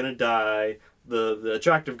dumb is gonna die, the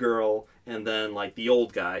attractive girl, and then like the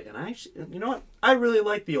old guy. And I actually, you know what? I really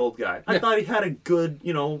like the old guy. I thought he had a good,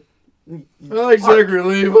 you know. I like Zachary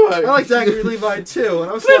Levi. I like Zachary Levi too, and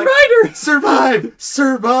I was Flynn like, Rider!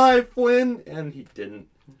 survive, Flynn, and he didn't.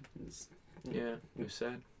 Yeah, it was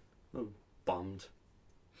sad. I'm bummed.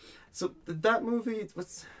 So that movie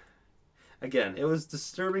was, again, it was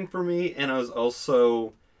disturbing for me, and I was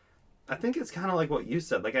also, I think it's kind of like what you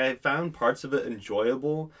said. Like I found parts of it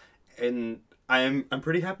enjoyable, and I'm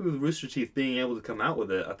pretty happy with Rooster Teeth being able to come out with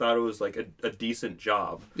it. I thought it was like a decent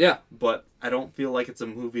job. Yeah. But I don't feel like it's a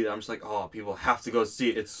movie that I'm just like, oh, people have to go see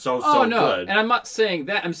it. It's so Oh, no. good. And I'm not saying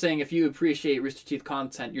that. I'm saying if you appreciate Rooster Teeth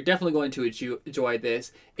content, you're definitely going to enjoy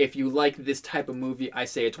this. If you like this type of movie, I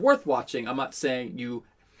say it's worth watching. I'm not saying you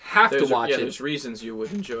have to watch it. There's reasons you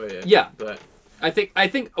would enjoy it. Yeah. But I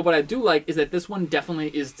think what I do like is that this one definitely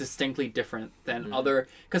is distinctly different than other,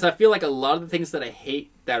 because I feel like a lot of the things that I hate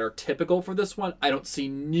that are typical for this one, I don't see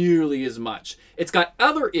nearly as much. It's got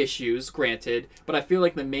other issues, granted, but I feel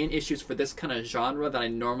like the main issues for this kind of genre that I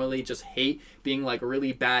normally just hate, being like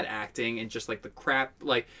really bad acting and just like the crap,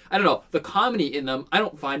 like, I don't know, the comedy in them, I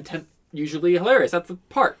don't find usually hilarious. That's a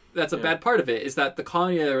bad part of it, is that the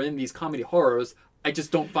comedy that are in these comedy horrors, I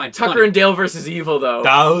just don't find Tucker funny. and Dale versus Evil, though.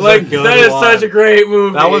 That was like, a good that is one. such a great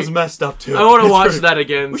movie. That was messed up too. I want to It's watch pretty- that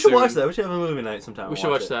again. We should soon. watch that. We should have a movie night sometime. We and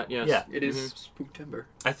should watch it. that. Yes. Yeah. It is Spooktember.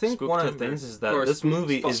 I think one of the Spooktember. things is that Or this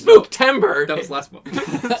movie is Spooktember. That was last month.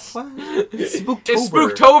 Spooktober. It's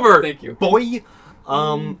Spooktober. Thank you. Boy.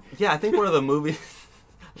 Yeah, I think one of the movie.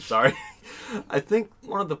 Sorry. I think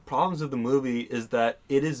one of the problems with the movie is that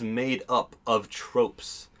it is made up of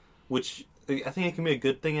tropes, which I think it can be a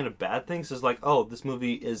good thing and a bad thing. So it's like, oh, this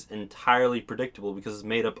movie is entirely predictable because it's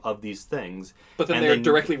made up of these things. But then And they're they-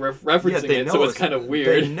 directly referencing they it, know so it's kind of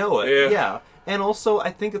weird. They know it, Yeah. yeah. And also,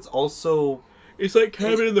 I think it's also... It's like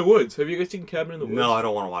Cabin in the Woods. Have you guys seen Cabin in the Woods? No, I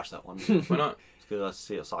don't want to watch that one. Why not?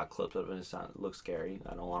 Because I saw clips of it and it looks scary.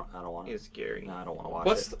 I don't want It's scary. No, I don't want to watch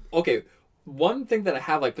What's it. okay? One thing that I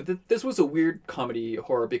have like, but this was a weird comedy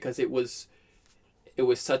horror because it was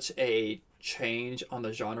such a change on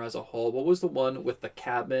the genre as a whole. What was the one with the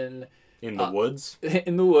cabin In the woods?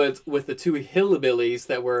 in the woods with the two hillbillies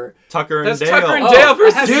that were? Tucker and That's Dale. Tucker and Oh, Dale I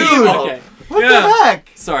versus have seen Evil. it. Okay. What Yeah. the heck?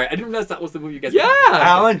 Sorry, I didn't realize that was the movie you guys. Yeah.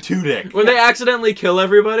 Alan Tudyk. When they accidentally kill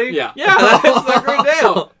everybody. Yeah. Yeah. That's Tucker and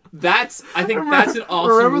Dale. I think that's an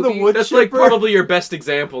awesome remember the movie. wood That's like chipper? probably your best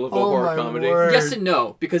example of a Oh horror my comedy. word. Yes and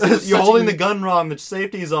no, because it was You're such holding a, the gun wrong. The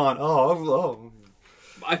safety's on. Oh.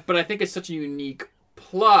 but I think it's such a unique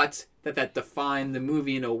plot that defined the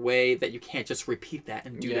movie in a way that you can't just repeat that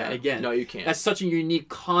and do that again. No, you can't. That's such a unique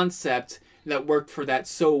concept that worked for that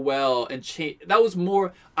so well and that was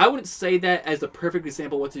more. I wouldn't say that as the perfect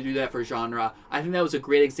example of what to do that for genre. I think that was a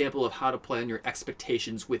great example of how to play on your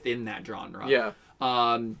expectations within that genre. Yeah.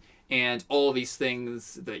 And all these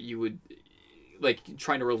things that you would like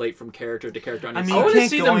trying to relate from character to character. I mean, I You want to can't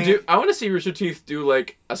see go them in- do. I want to see Rooster Teeth do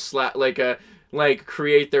like a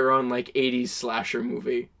create their own like 80s slasher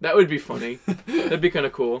movie. That would be funny. That'd be kind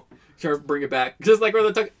of cool. Sure, bring it back. Just like where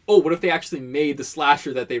they talk. Oh, what if they actually made the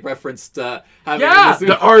slasher that they referenced? Having Yeah, in the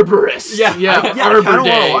this Arborist. Yeah. yeah, Yeah, I Arbor kinda wanna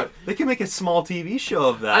Day. watch- They can make a small TV show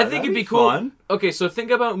of that. I think That'd it'd be cool. fun. Okay, so think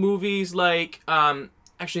about movies like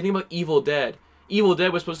actually think about Evil Dead. Evil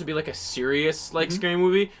Dead was supposed to be like a serious like scary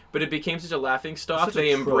movie, but it became such a laughing stock. Such a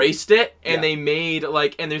They trope. embraced it and Yeah. they made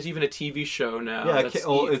like, and there's even a TV show now. Yeah, that's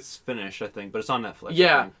it's finished, I think, but it's on Netflix. I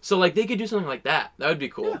yeah. think. So like they could do something like that. That would be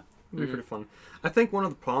cool. It'd be pretty fun. I think one of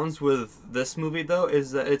the problems with this movie, though,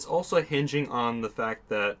 is that it's also hinging on the fact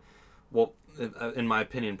that, well, in my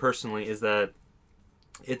opinion personally, is that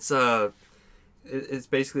it's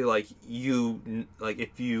basically like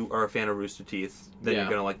if you are a fan of Rooster Teeth, then Yeah. you're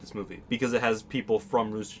gonna like this movie because it has people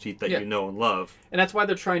from Rooster Teeth that Yeah. you know and love. And that's why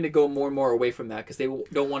they're trying to go more and more away from that because they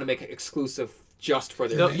don't want to make it exclusive just for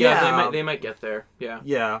their. They'll- fans. yeah, they might get there. Yeah.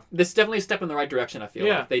 Yeah, This is definitely a step in the right direction. I feel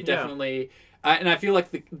Yeah, like they yeah. definitely, and I feel like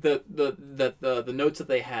the notes that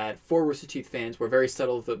they had for Rooster Teeth fans were very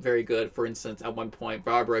subtle but very good. For instance, at one point,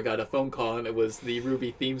 Barbara got a phone call and it was the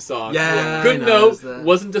Ruby theme song. Yeah, good I note. noticed that.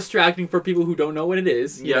 Wasn't distracting for people who don't know what it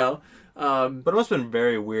is. You Yeah. know. but it must have been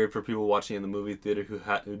very weird for people watching in the movie theater who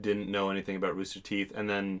didn't know anything about Rooster Teeth, and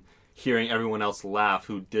then hearing everyone else laugh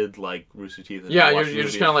who did like Rooster Teeth. And Yeah, watched you're the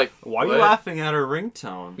just movie. kind of like, Why are you what? laughing at her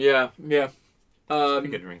ringtone? Yeah. Yeah. A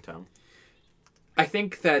good ringtone. I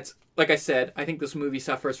think that like I said, I think this movie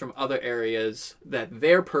suffers from other areas that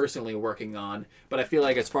they're personally working on. But I feel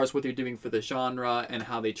like as far as what they're doing for the genre and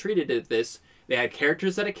how they treated it, they had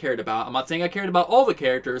characters that I cared about. I'm not saying I cared about all the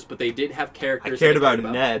characters, but they did have characters. I cared about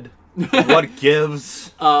Ned. What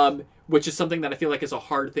gives? Which is something that I feel like is a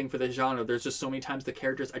hard thing for the genre. There's just so many times the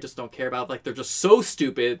characters I just don't care about. Like, they're just so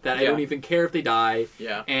stupid that I don't even care if they die.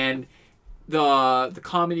 Yeah. And the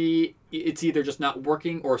comedy, it's either just not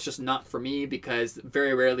working or it's just not for me, because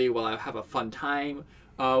very rarely will I have a fun time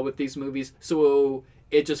with these movies. So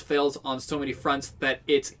it just fails on so many fronts that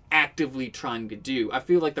it's actively trying to do. I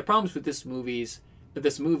feel like the problems with this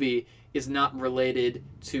movie is not related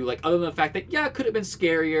to, like, other than the fact that, yeah, it could have been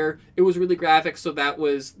scarier. It was really graphic, so there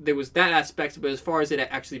was that aspect. But as far as it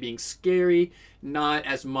actually being scary, not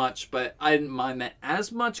as much. But I didn't mind that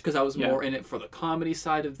as much because I was more in it for the comedy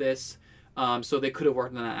side of this. So they could have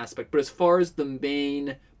worked on that aspect. But as far as the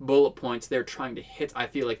main bullet points they're trying to hit, I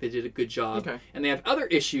feel like they did a good job. Okay. And they have other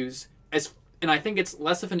issues, and I think it's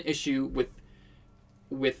less of an issue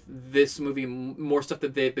with this movie, more stuff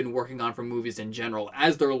that they've been working on for movies in general,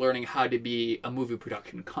 as they're learning how to be a movie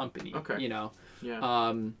production company. Okay.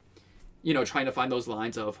 Trying to find those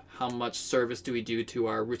lines of how much service do we do to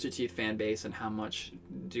our Rooster Teeth fan base and how much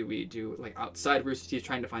do we do like outside Rooster Teeth,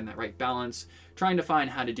 trying to find that right balance, trying to find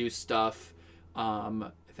how to do stuff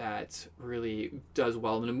that really does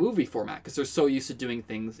well in a movie format, because they're so used to doing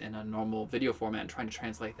things in a normal video format, and trying to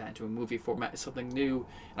translate that into a movie format is something new.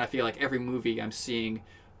 And I feel like every movie I'm seeing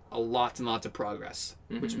lots and lots of progress,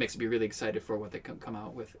 which makes me really excited for what they can come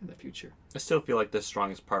out with in the future. I still feel like the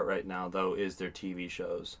strongest part right now, though, is their TV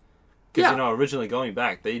shows. Because, originally going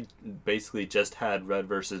back, they basically just had Red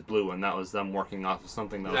versus Blue, and that was them working off of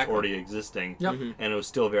something that was already existing. Yep. And it was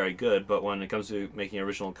still very good. But when it comes to making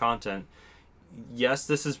original content, yes,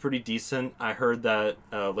 this is pretty decent. I heard that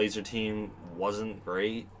Laser Team wasn't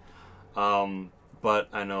great. But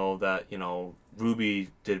I know that, Ruby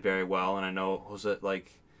did very well. And I know, what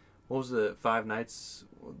was it, 5 nights,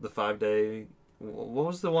 the 5-day... What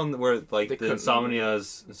was the one where, like, the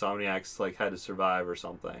Insomniacs, like, had to survive or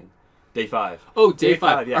something? Day 5. Oh, Day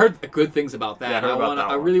 5. Yeah. I heard good things about that. Yeah, I heard about that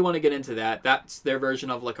one. I really want to get into that. That's their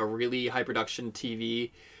version of, like, a really high-production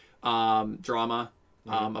TV drama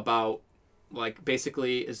about, like,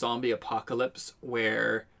 basically a zombie apocalypse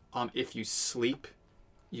where if you sleep,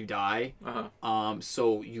 you die.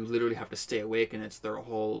 So you literally have to stay awake, and it's their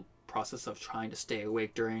whole process of trying to stay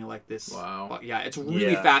awake during, like, this. Wow. Yeah, it's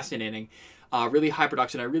really fascinating. Really high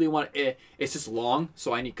production. I really want it. It's just long,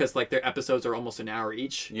 so I need, because like their episodes are almost an hour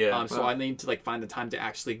each. Yeah. So I need to like find the time to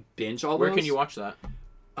actually binge all those. Where can you watch that?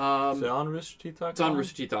 Is it on RoosterTeeth.com? It's on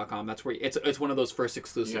RoosterTeeth.com. That's where it's one of those first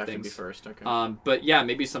exclusive You have things. to be first. Okay. But yeah,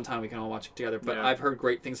 maybe sometime we can all watch it together. But Yeah. I've heard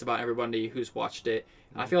great things about everybody who's watched it.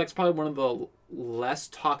 And I feel like it's probably one of the less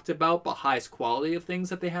talked about but highest quality of things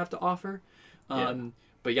that they have to offer.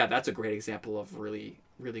 But yeah, that's a great example of really,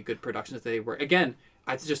 really good productions. They were, again,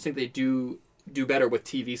 I just think they do better with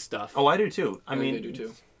TV stuff. Oh, I do too. I mean, they do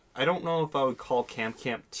too. I don't know if I would call Camp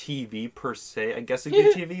TV per se. I guess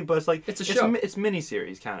it'd be TV, but it's like It's a show. It's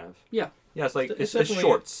miniseries kind of. Yeah. Yeah, it's like it's definitely-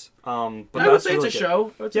 shorts. But I would that's say it's really a good.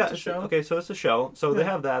 show. I would say Yeah, it's a show. okay, so it's a show. So they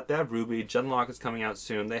have that. They have Ruby. Genlock is coming out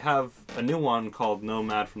soon. They have a new one called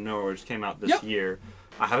Nomad from Nowhere, which came out this year.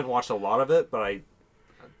 I haven't watched a lot of it, but I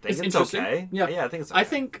think it's interesting. okay. Yeah. I think it's okay. I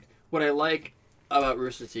think what I like about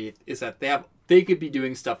Rooster Teeth is that they could be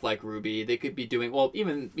doing stuff like Ruby. They could be doing, well,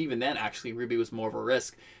 even then, actually, Ruby was more of a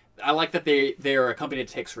risk. I like that they are a company that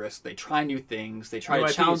takes risks. They try new things. They try New to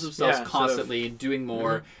IPs. challenge themselves Yeah, constantly, doing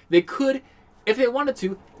more. They could, if they wanted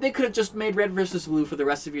to, they could have just made Red versus Blue for the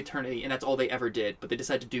rest of eternity, and that's all they ever did. But they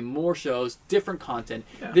decided to do more shows, different content.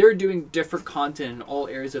 Yeah. They're doing different content in all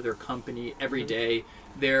areas of their company every day.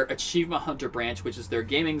 Their Achievement Hunter branch, which is their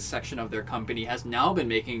gaming section of their company, has now been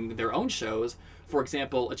making their own shows. For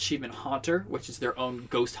example, Achievement Hunter, which is their own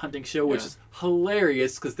ghost hunting show, which is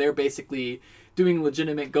hilarious because they're basically doing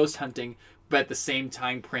legitimate ghost hunting, but at the same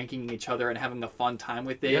time pranking each other and having a fun time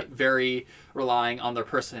with it. Yep. Very relying on their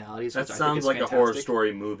personalities. That which I think sounds is like fantastic. a horror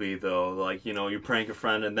story movie, though. Like, you prank a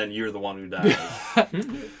friend and then you're the one who dies.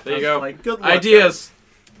 There you go. Like, good luck, Ideas.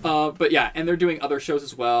 But yeah, and they're doing other shows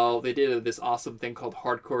as well. They did this awesome thing called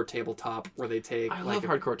Hardcore Tabletop, where they take. I love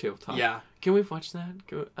hardcore tabletop. Yeah, Can we watch that?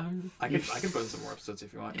 I can put in some more episodes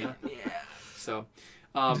if you want. Yeah. So,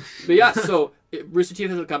 but yeah, so Rooster Teeth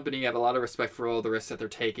as a company, I have a lot of respect for all the risks that they're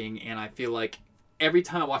taking, and I feel like every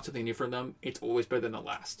time I watch something new from them, it's always better than the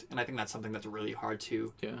last. And I think that's something that's really hard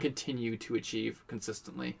to continue to achieve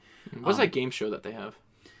consistently. What's that game show that they have?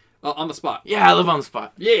 On the spot. Yeah, I live on the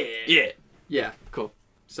spot. Yeah. Yeah. Cool.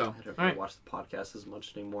 So I don't All right. really watch the podcast as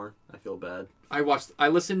much anymore. I feel bad. I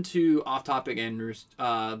listen to Off Topic and the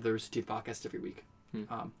Rooster Teeth podcast every week.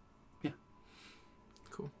 Yeah.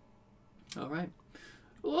 Cool. All right.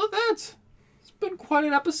 Well, that's it's been quite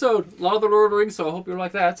an episode. A lot of the Lord of the Rings, so I hope you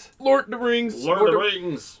like that. Lord of the Rings. Lord of the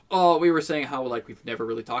Rings! Oh, we were saying how we've never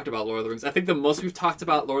really talked about Lord of the Rings. I think the most we've talked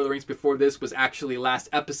about Lord of the Rings before this was actually last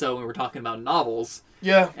episode when we were talking about novels.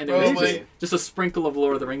 Yeah, And there was just a sprinkle of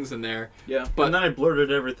Lord of the Rings in there. Yeah. But And then I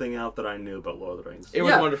blurted everything out that I knew about Lord of the Rings. It was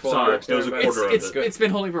Yeah. wonderful. Sorry, Alex. it was a Everybody- quarter of it's been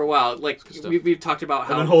holding for a while. Like stuff. we've talked about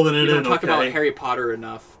how I've been holding it we don't in, talk about okay? Harry Potter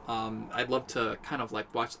enough. I'd love to kind of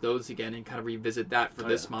watch those again and kind of revisit that for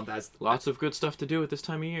this month as Lots of good stuff to do at this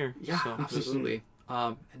time of year. yeah, So, absolutely.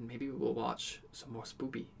 And maybe we'll watch some more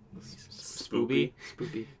Spoopy movies. Spoopy.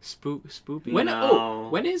 Spoopy. Spoopy.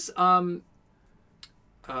 When is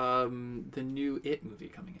the new It movie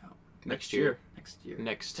coming out? Next year. Next year.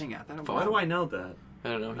 Next. Dang it, I don't Why do I know that? I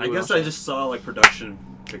don't know. I guess I just saw production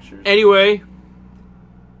pictures. Anyway,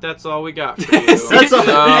 that's all we got for you. That's all.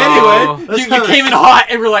 So- Anyway, You came in hot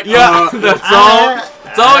and we're like, Yeah, that's all.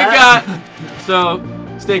 That's all we got.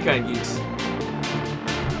 So, stay kind, geeks.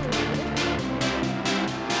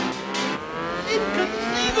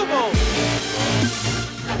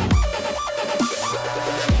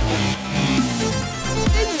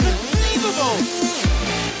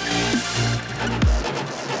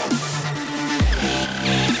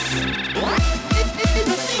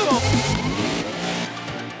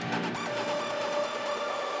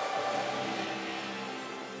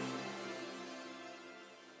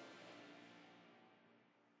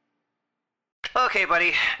 Okay,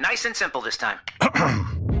 buddy. Nice and simple this time.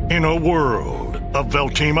 In a world of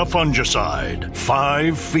Veltima fungicide,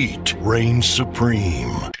 5 feet reigns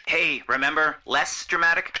supreme. Hey, remember? Less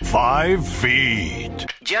dramatic? 5 feet.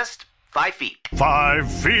 Just 5 feet.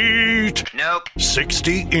 5 feet. Nope.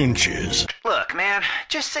 60 inches. Look, man,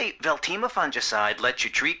 just say Veltima fungicide lets you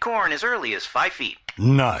treat corn as early as 5 feet.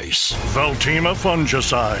 Nice. Veltima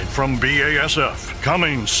fungicide from BASF.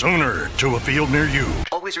 Coming sooner to a field near you.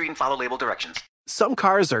 Always read and follow label directions. Some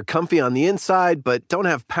cars are comfy on the inside, but don't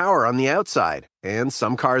have power on the outside. And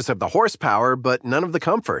some cars have the horsepower, but none of the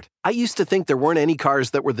comfort. I used to think there weren't any cars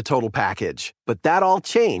that were the total package. But that all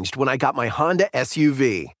changed when I got my Honda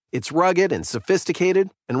SUV. It's rugged and sophisticated,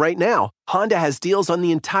 and right now, Honda has deals on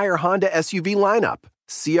the entire Honda SUV lineup.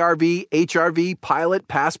 CR-V, HR-V, Pilot,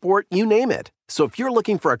 Passport, you name it. So if you're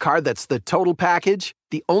looking for a car that's the total package,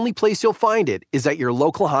 the only place you'll find it is at your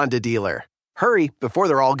local Honda dealer. Hurry before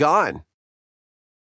they're all gone.